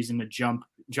have a reason to jump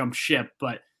ship.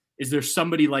 But is there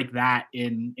somebody like that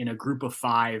in a group of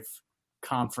 5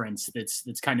 conference that's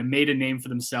kind of made a name for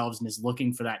themselves and is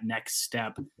looking for that next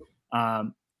step?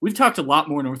 We've talked a lot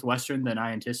more Northwestern than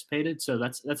I anticipated, so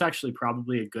that's actually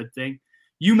probably a good thing.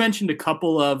 You mentioned a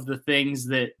couple of the things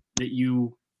that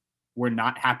you were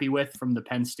not happy with from the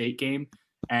Penn State game,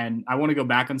 and I want to go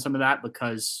back on some of that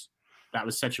because that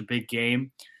was such a big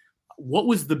game. What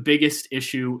was the biggest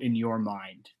issue in your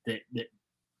mind that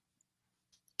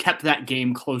kept that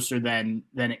game closer than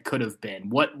it could have been?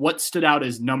 What stood out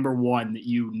as number one that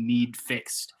you need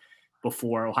fixed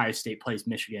before Ohio State plays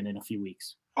Michigan in a few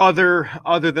weeks? Other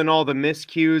than all the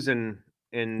miscues and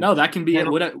no, that can be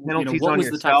penalties what on was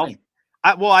yourself. The top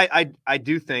thing? I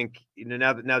do think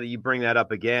now that you bring that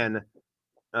up again,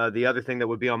 the other thing that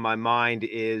would be on my mind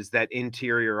is that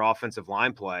interior offensive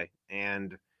line play.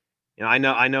 And I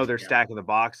know they're stacking the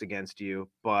box against you,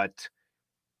 but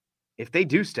if they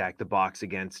do stack the box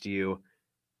against you,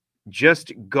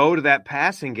 just go to that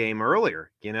passing game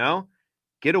earlier.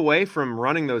 Get away from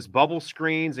running those bubble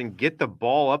screens and get the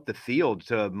ball up the field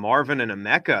to Marvin and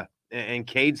Emeka and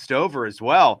Cade Stover as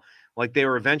well. Like they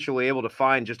were eventually able to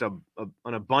find just an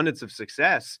abundance of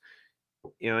success,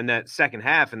 in that second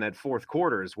half and that fourth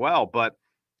quarter as well. But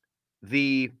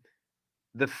the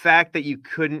fact that you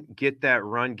couldn't get that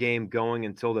run game going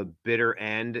until the bitter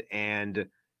end, and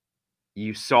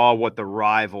you saw what the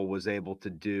rival was able to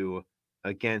do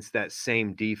against that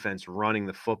same defense running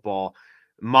the football.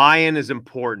 Miyan is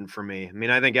important for me. I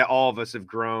mean, I think all of us have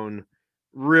grown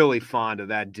really fond of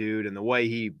that dude and the way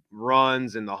he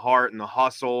runs and the heart and the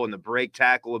hustle and the break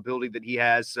tackle ability that he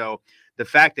has. So the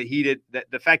fact that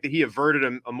he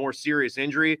averted a more serious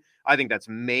injury, I think that's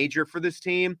major for this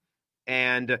team.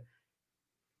 And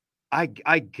I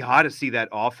got to see that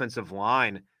offensive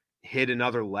line hit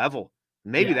another level.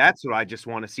 Maybe that's what I just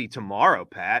want to see tomorrow,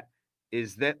 Pat,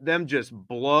 is that them just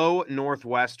blow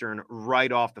Northwestern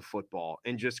right off the football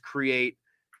and just create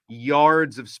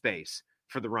yards of space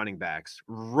for the running backs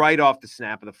right off the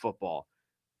snap of the football.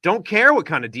 Don't care what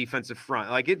kind of defensive front.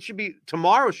 Like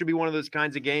tomorrow should be one of those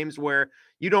kinds of games where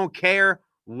you don't care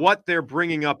what they're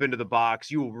bringing up into the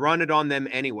box. You run it on them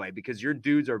anyway because your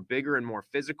dudes are bigger and more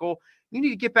physical. You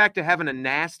need to get back to having a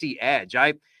nasty edge.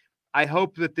 I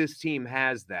hope that this team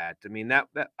has that. I mean, that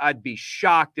I'd be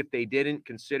shocked if they didn't,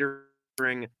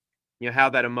 considering how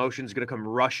that emotion is going to come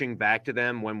rushing back to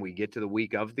them when we get to the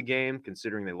week of the game,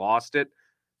 considering they lost it.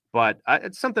 But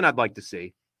it's something I'd like to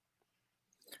see.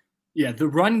 Yeah, the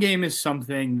run game is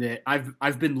something that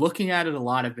I've been looking at it a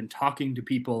lot. I've been talking to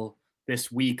people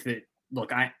this week that,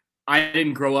 look, I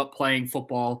didn't grow up playing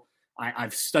football.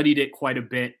 I've studied it quite a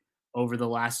bit over the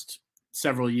last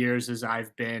several years as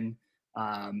I've been,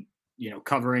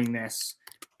 covering this.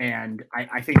 And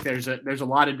I think there's a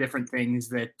lot of different things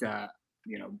that,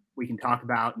 we can talk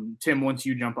about. And Tim, once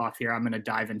you jump off here, I'm going to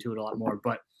dive into it a lot more.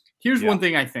 But here's one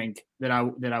thing I think that I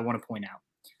want to point out.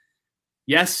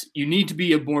 Yes, you need to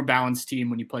be a more balanced team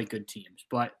when you play good teams.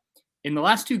 But in the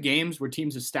last 2 games where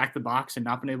teams have stacked the box and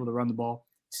not been able to run the ball,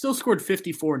 still scored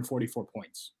 54 and 44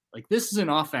 points. Like, this is an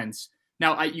offense.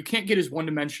 Now, you can't get as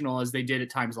one-dimensional as they did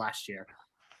at times last year.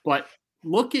 But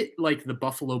look at, like, the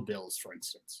Buffalo Bills, for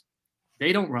instance.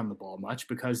 They don't run the ball much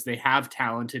because they have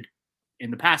talented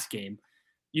in the pass game.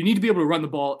 you need to be able to run the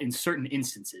ball in certain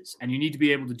instances, and you need to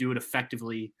be able to do it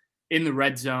effectively in the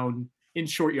red zone, in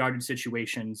short yardage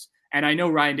situations. And I know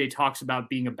Ryan Day talks about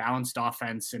being a balanced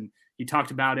offense, and he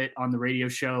talked about it on the radio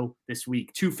show this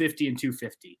week, 250 and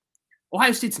 250.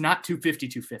 Ohio State's not 250,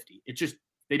 250. It just,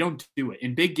 they don't do it.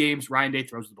 In big games, Ryan Day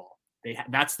throws the ball.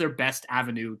 That's their best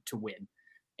avenue to win.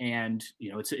 And,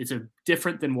 it's a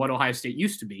different than what Ohio State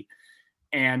used to be.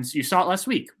 And you saw it last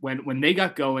week when they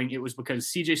got going, it was because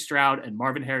CJ Stroud and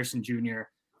Marvin Harrison Jr.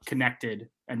 connected,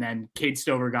 and then Cade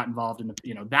Stover got involved in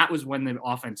that was when the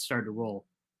offense started to roll.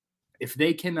 If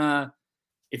they can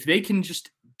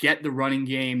just get the running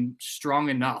game strong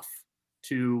enough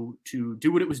to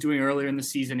do what it was doing earlier in the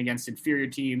season against inferior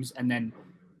teams, and then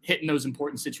hitting those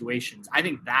important situations, I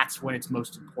think that's when it's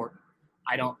most important.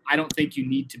 I don't think you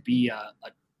need to be a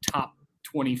top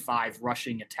 25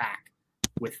 rushing attack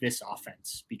with this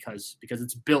offense because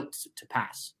it's built to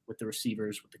pass with the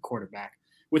receivers, with the quarterback,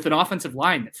 with an offensive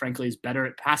line that frankly is better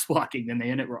at pass blocking than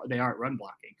they are at run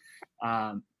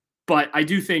blocking. But I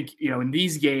do think, in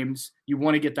these games, you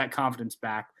want to get that confidence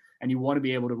back, and you want to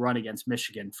be able to run against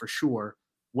Michigan for sure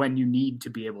when you need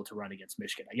to be able to run against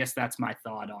Michigan. I guess that's my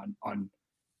thought on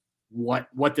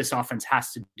what this offense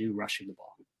has to do rushing the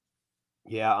ball.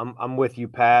 Yeah, I'm with you,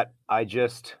 Pat. I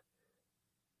don't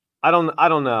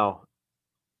know.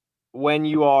 When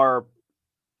you're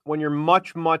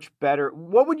much, much better,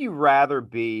 what would you rather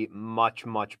be much,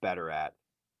 much better at?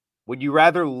 Would you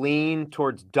rather lean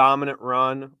towards dominant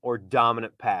run or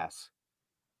dominant pass?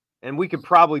 And we could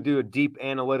probably do a deep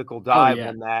analytical dive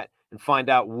on that and find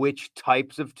out which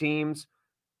types of teams.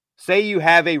 Say you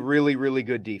have a really, really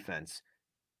good defense.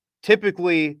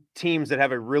 Typically, teams that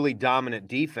have a really dominant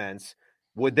defense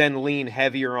would then lean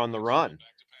heavier on the run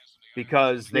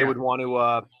because they would want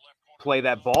to play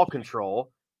that ball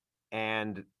control.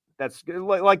 And that's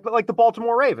like the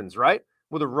Baltimore Ravens, right?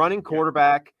 With a running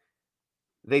quarterback,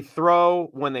 they throw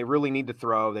when they really need to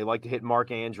throw. They like to hit Mark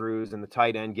Andrews in the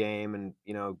tight end game, and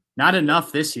not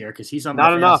enough this year because he's on my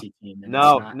fantasy team.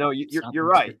 No, you're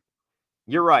right.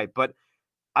 You're right, but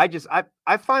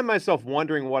I find myself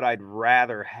wondering what I'd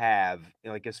rather have,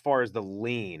 like as far as the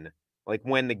lean, like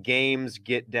when the games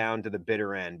get down to the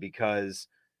bitter end, because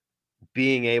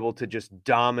being able to just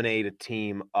dominate a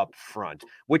team up front,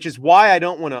 which is why I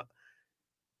don't want to.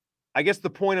 I guess the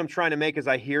point I'm trying to make is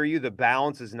I hear you. The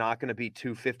balance is not going to be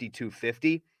 250,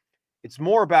 250. It's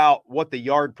more about what the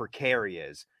yard per carry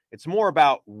is. It's more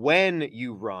about when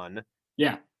you run.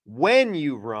 Yeah. When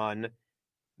you run,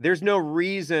 there's no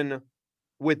reason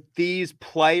with these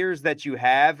players that you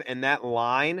have and that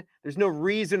line, there's no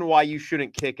reason why you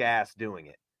shouldn't kick ass doing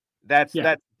it. That's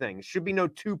the thing. It should be no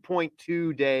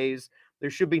 2.2 days. There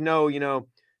should be no,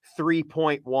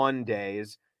 3.1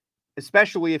 days,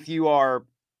 especially if you are,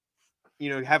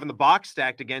 having the box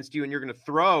stacked against you and you're going to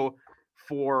throw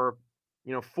for,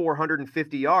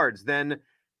 450 yards. Then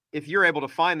if you're able to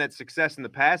find that success in the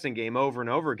passing game over and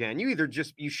over again,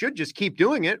 you should just keep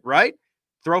doing it, right?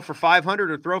 Throw for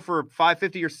 500 or throw for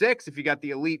 550 or 6 if you got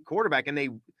the elite quarterback, and they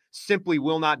simply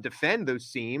will not defend those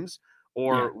seams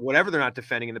or whatever they're not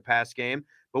defending in the pass game.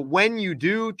 But when you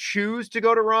do choose to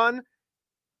go to run,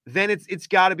 then it's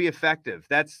got to be effective.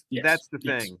 That's the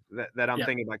thing that I'm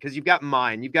thinking about, because you've got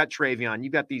you've got Travion,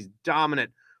 you've got these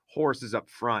dominant horses up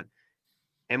front.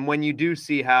 And when you do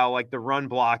see how like the run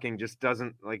blocking just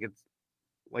doesn't, like, it's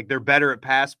like they're better at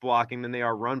pass blocking than they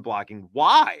are run blocking.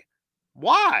 Why?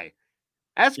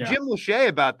 Ask Jim Lachey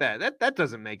about that. That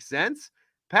doesn't make sense.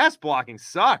 Pass blocking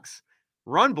sucks.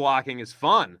 Run blocking is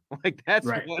fun. Like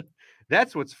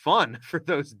that's what's fun for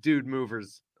those dude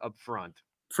movers up front.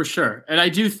 For sure. And I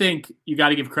do think you got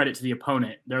to give credit to the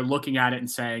opponent. They're looking at it and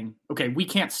saying, okay, we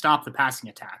can't stop the passing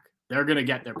attack. They're going to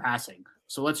get their passing.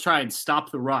 So let's try and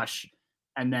stop the rush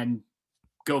and then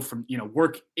go from,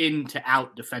 work in to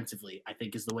out defensively, I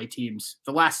think is the way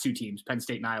the last two teams, Penn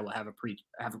State and Iowa, have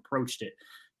approached it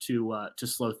to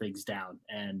slow things down.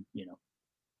 And,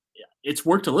 it's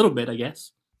worked a little bit, I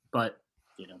guess, but,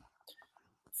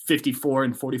 54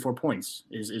 and 44 points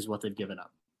is what they've given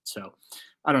up. So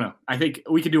I don't know. I think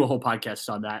we could do a whole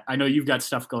podcast on that. I know you've got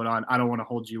stuff going on. I don't want to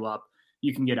hold you up.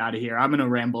 You can get out of here. I'm going to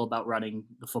ramble about running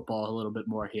the football a little bit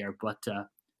more here, but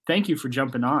thank you for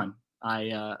jumping on.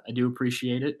 I do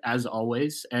appreciate it, as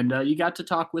always. And you got to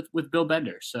talk with Bill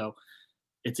Bender, so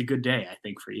it's a good day, I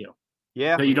think, for you.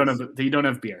 Yeah. But you don't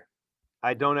have beer.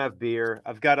 I don't have beer.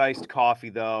 I've got iced coffee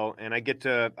though, and I get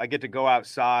to go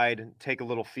outside and take a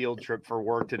little field trip for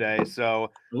work today.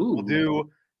 So we'll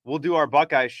do our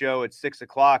Buckeye show at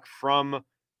 6:00 from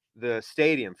the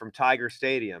stadium, from Tiger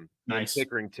Stadium in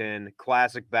Pickerington.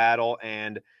 Classic battle,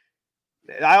 and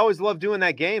I always love doing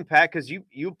that game, Pat, because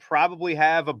you probably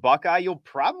have a Buckeye. You'll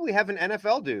probably have an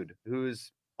NFL dude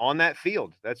who's on that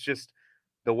field. That's just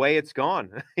the way it's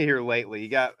gone here lately. You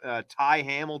got Ty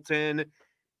Hamilton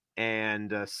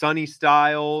and Sonny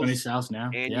Styles. Sonny Styles now.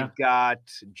 And you've got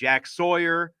Jack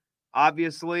Sawyer,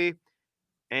 obviously.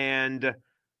 And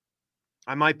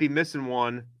I might be missing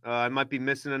one. I might be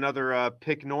missing another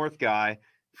Pick North guy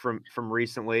from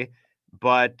recently.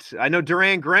 But I know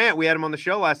Duran Grant, we had him on the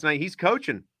show last night. He's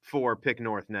coaching for Pick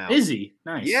North now. Is he?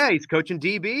 Nice. Yeah, he's coaching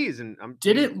DBs. And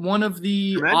didn't one of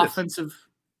the offensive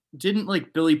 – didn't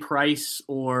like Billy Price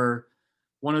or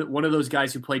one of those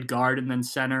guys who played guard and then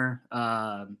center,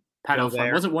 Pat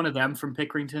Elflein, wasn't one of them from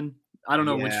Pickerington? I don't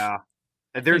know which. Yeah.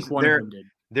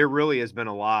 There really has been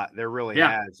a lot. There really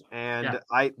has. And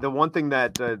the one thing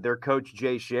that their coach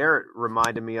Jay Sherritt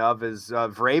reminded me of is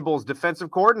Vrabel's defensive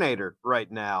coordinator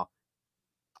right now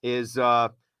is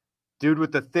dude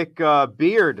with the thick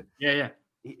beard. Yeah.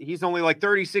 He's only like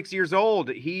 36 years old.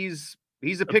 He's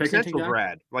a Pick Central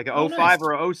grad, like a 05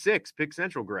 or a 06 Pick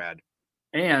Central grad.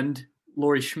 And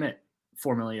Laurie Schmidt,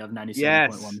 formerly of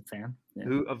 97.1 fan. Yeah.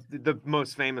 Who of the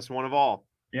most famous one of all.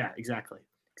 Yeah, exactly.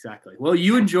 Well,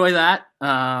 you enjoy that.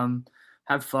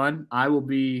 Have fun. I will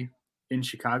be in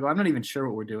Chicago. I'm not even sure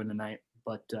what we're doing tonight,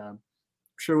 but I'm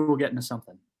sure we'll get into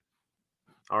something.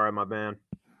 All right, my man.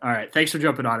 All right. Thanks for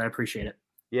jumping on. I appreciate it.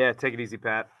 Yeah, take it easy,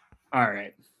 Pat. All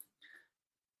right.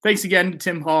 Thanks again to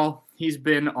Tim Hall. He's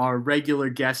been our regular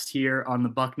guest here on the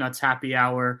Bucknuts Happy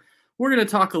Hour. We're going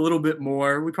to talk a little bit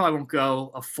more. We probably won't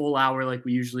go a full hour like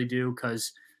we usually do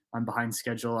because I'm behind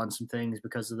schedule on some things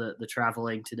because of the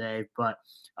traveling today. But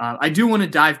I do want to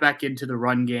dive back into the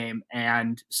run game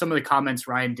and some of the comments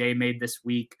Ryan Day made this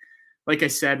week. Like I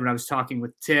said, when I was talking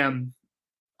with Tim,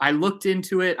 I looked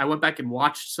into it. I went back and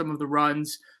watched some of the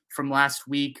runs from last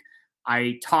week.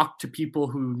 I talked to people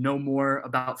who know more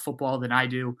about football than I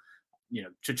do,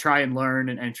 to try and learn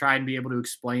and try and be able to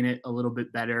explain it a little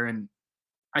bit better. And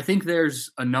I think there's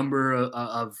a number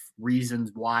of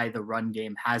reasons why the run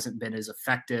game hasn't been as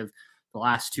effective the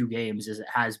last two games as it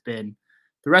has been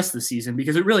the rest of the season,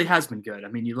 because it really has been good. I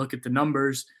mean, you look at the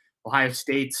numbers, Ohio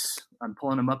State's, I'm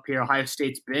pulling them up here. Ohio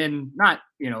State's been not,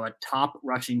 a top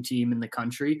rushing team in the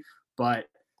country, but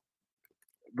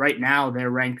right now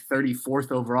they're ranked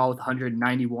 34th overall with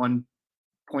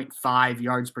 191.5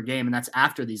 yards per game. And that's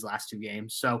after these last two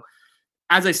games. So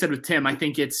as I said with Tim, I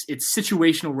think it's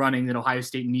situational running that Ohio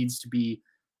State needs to be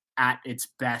at its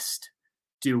best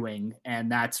doing.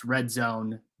 And that's red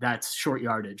zone, that's short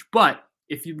yardage. But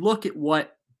if you look at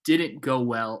what didn't go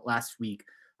well last week,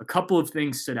 a couple of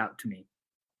things stood out to me.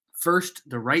 First,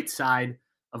 the right side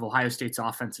of Ohio State's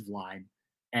offensive line.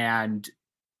 And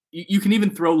you can even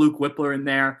throw Luke Whippler in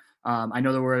there. I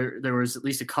know there was at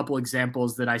least a couple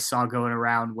examples that I saw going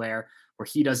around where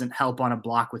he doesn't help on a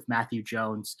block with Matthew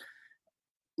Jones.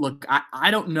 Look, I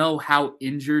don't know how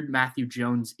injured Matthew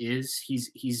Jones is.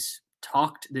 He's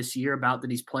talked this year about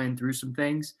that he's playing through some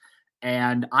things.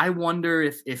 And I wonder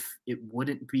if it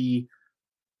wouldn't be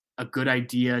a good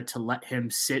idea to let him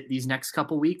sit these next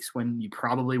couple weeks when you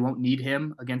probably won't need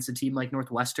him against a team like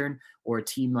Northwestern or a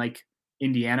team like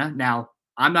Indiana. Now,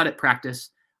 I'm not at practice.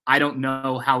 I don't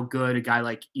know how good a guy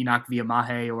like Enoch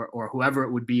Viamahe or whoever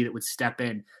it would be that would step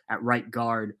in at right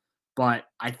guard. But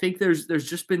I think there's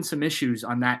just been some issues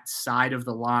on that side of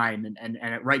the line and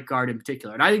at right guard in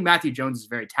particular. And I think Matthew Jones is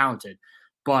very talented,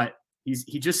 but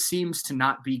he just seems to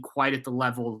not be quite at the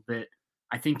level that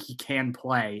I think he can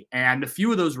play. And a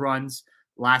few of those runs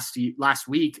last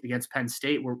week against Penn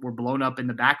State were blown up in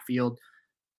the backfield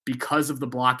because of the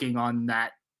blocking on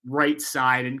that right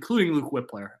side, including Luke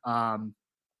Whippler.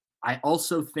 I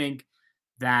also think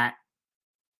that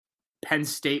Penn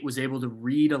State was able to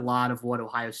read a lot of what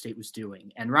Ohio State was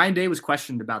doing. And Ryan Day was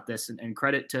questioned about this, and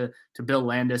credit to Bill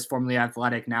Landis, formerly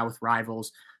Athletic, now with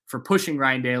Rivals, for pushing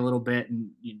Ryan Day a little bit and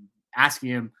asking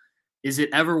him, is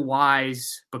it ever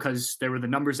wise, because there were the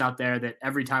numbers out there that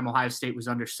every time Ohio State was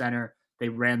under center, they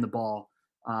ran the ball.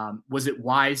 Was it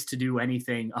wise to do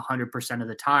anything 100% of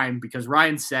the time? Because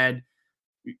Ryan said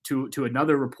to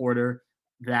another reporter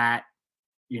that,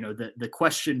 the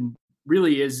question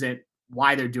really isn't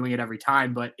why they're doing it every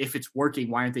time, but if it's working,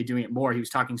 why aren't they doing it more? He was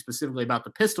talking specifically about the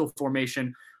pistol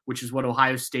formation, which is what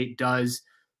Ohio State does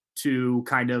to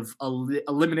kind of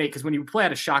eliminate, because when you play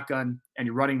out a shotgun and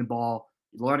you're running the ball,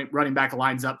 running back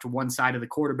lines up to one side of the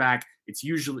quarterback, it's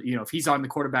usually, if he's on the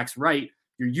quarterback's right,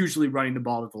 you're usually running the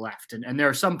ball to the left. And there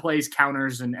are some plays,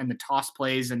 counters and the toss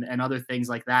plays and other things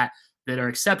like that are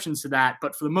exceptions to that.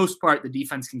 But for the most part, the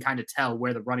defense can kind of tell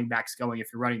where the running back's going if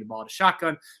you're running the ball to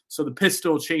shotgun. So the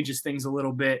pistol changes things a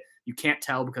little bit. You can't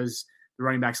tell because the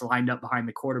running backs lined up behind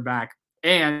the quarterback.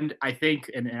 And I think,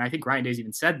 and I think Ryan Day's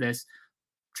even said this,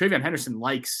 TreVeyon Henderson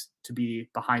likes to be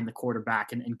behind the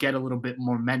quarterback and get a little bit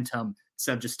more momentum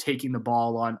instead of just taking the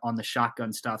ball on the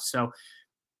shotgun stuff. So,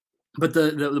 but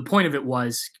the point of it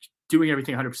was doing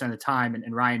everything 100% of the time.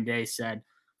 And Ryan Day said,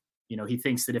 he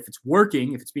thinks that if it's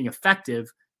working, if it's being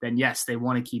effective, then yes, they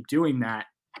want to keep doing that.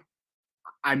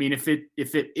 I mean, if it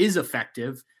is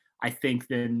effective, I think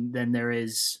then there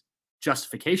is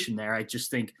justification there. I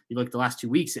just think you look at the last 2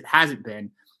 weeks, it hasn't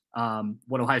been.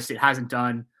 What Ohio State hasn't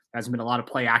done, there hasn't been a lot of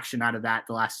play action out of that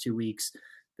the last 2 weeks.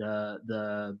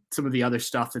 Some of the other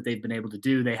stuff that they've been able to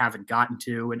do, they haven't gotten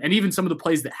to. And even some of the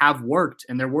plays that have worked,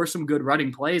 and there were some good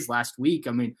running plays last week.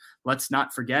 I mean, let's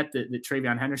not forget that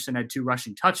TreVeyon Henderson had 2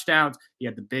 rushing touchdowns. He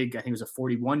had the big, I think it was a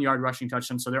 41-yard rushing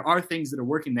touchdown. So there are things that are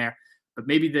working there, but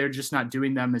maybe they're just not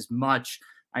doing them as much.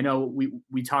 I know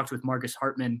we talked with Marcus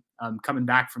Hartman coming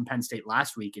back from Penn State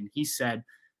last week, and he said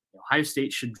Ohio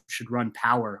State should run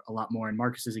power a lot more. And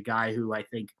Marcus is a guy who I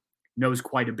think knows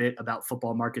quite a bit about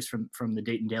football. Marcus from the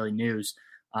Dayton Daily News.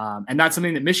 And that's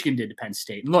something that Michigan did to Penn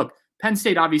State. And look, Penn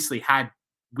State obviously had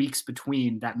weeks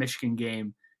between that Michigan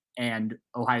game and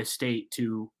Ohio State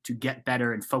to get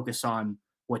better and focus on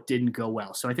what didn't go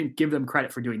well. So I think give them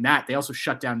credit for doing that. They also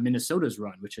shut down Minnesota's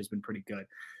run, which has been pretty good.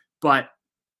 But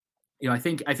I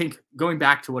think going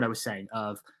back to what I was saying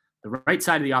of the right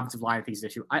side of the offensive line, I think is the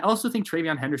issue. I also think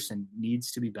TreVeyon Henderson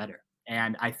needs to be better.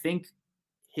 And I think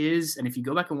and if you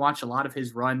go back and watch a lot of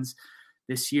his runs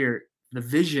this year, the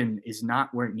vision is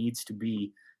not where it needs to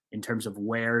be in terms of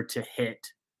where to hit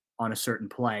on a certain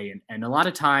play. And a lot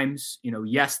of times,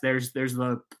 yes, there's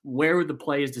the where the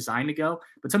play is designed to go,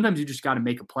 but sometimes you just got to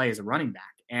make a play as a running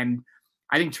back. And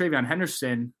I think TreVeyon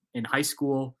Henderson in high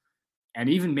school and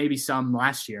even maybe some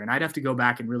last year, and I'd have to go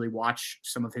back and really watch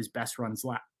some of his best runs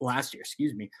last year,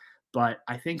 but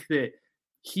I think that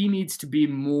he needs to be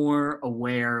more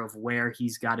aware of where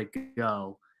he's got to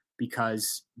go,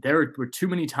 because there were too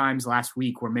many times last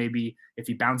week where maybe if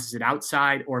he bounces it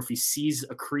outside or if he sees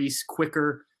a crease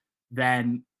quicker,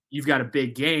 then you've got a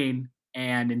big gain.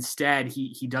 And instead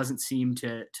he doesn't seem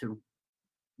to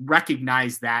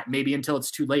recognize that maybe until it's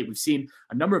too late. We've seen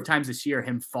a number of times this year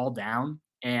him fall down,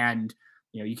 and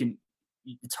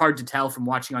it's hard to tell from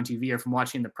watching on TV or from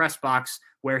watching in the press box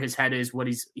where his head is, what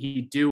he's doing.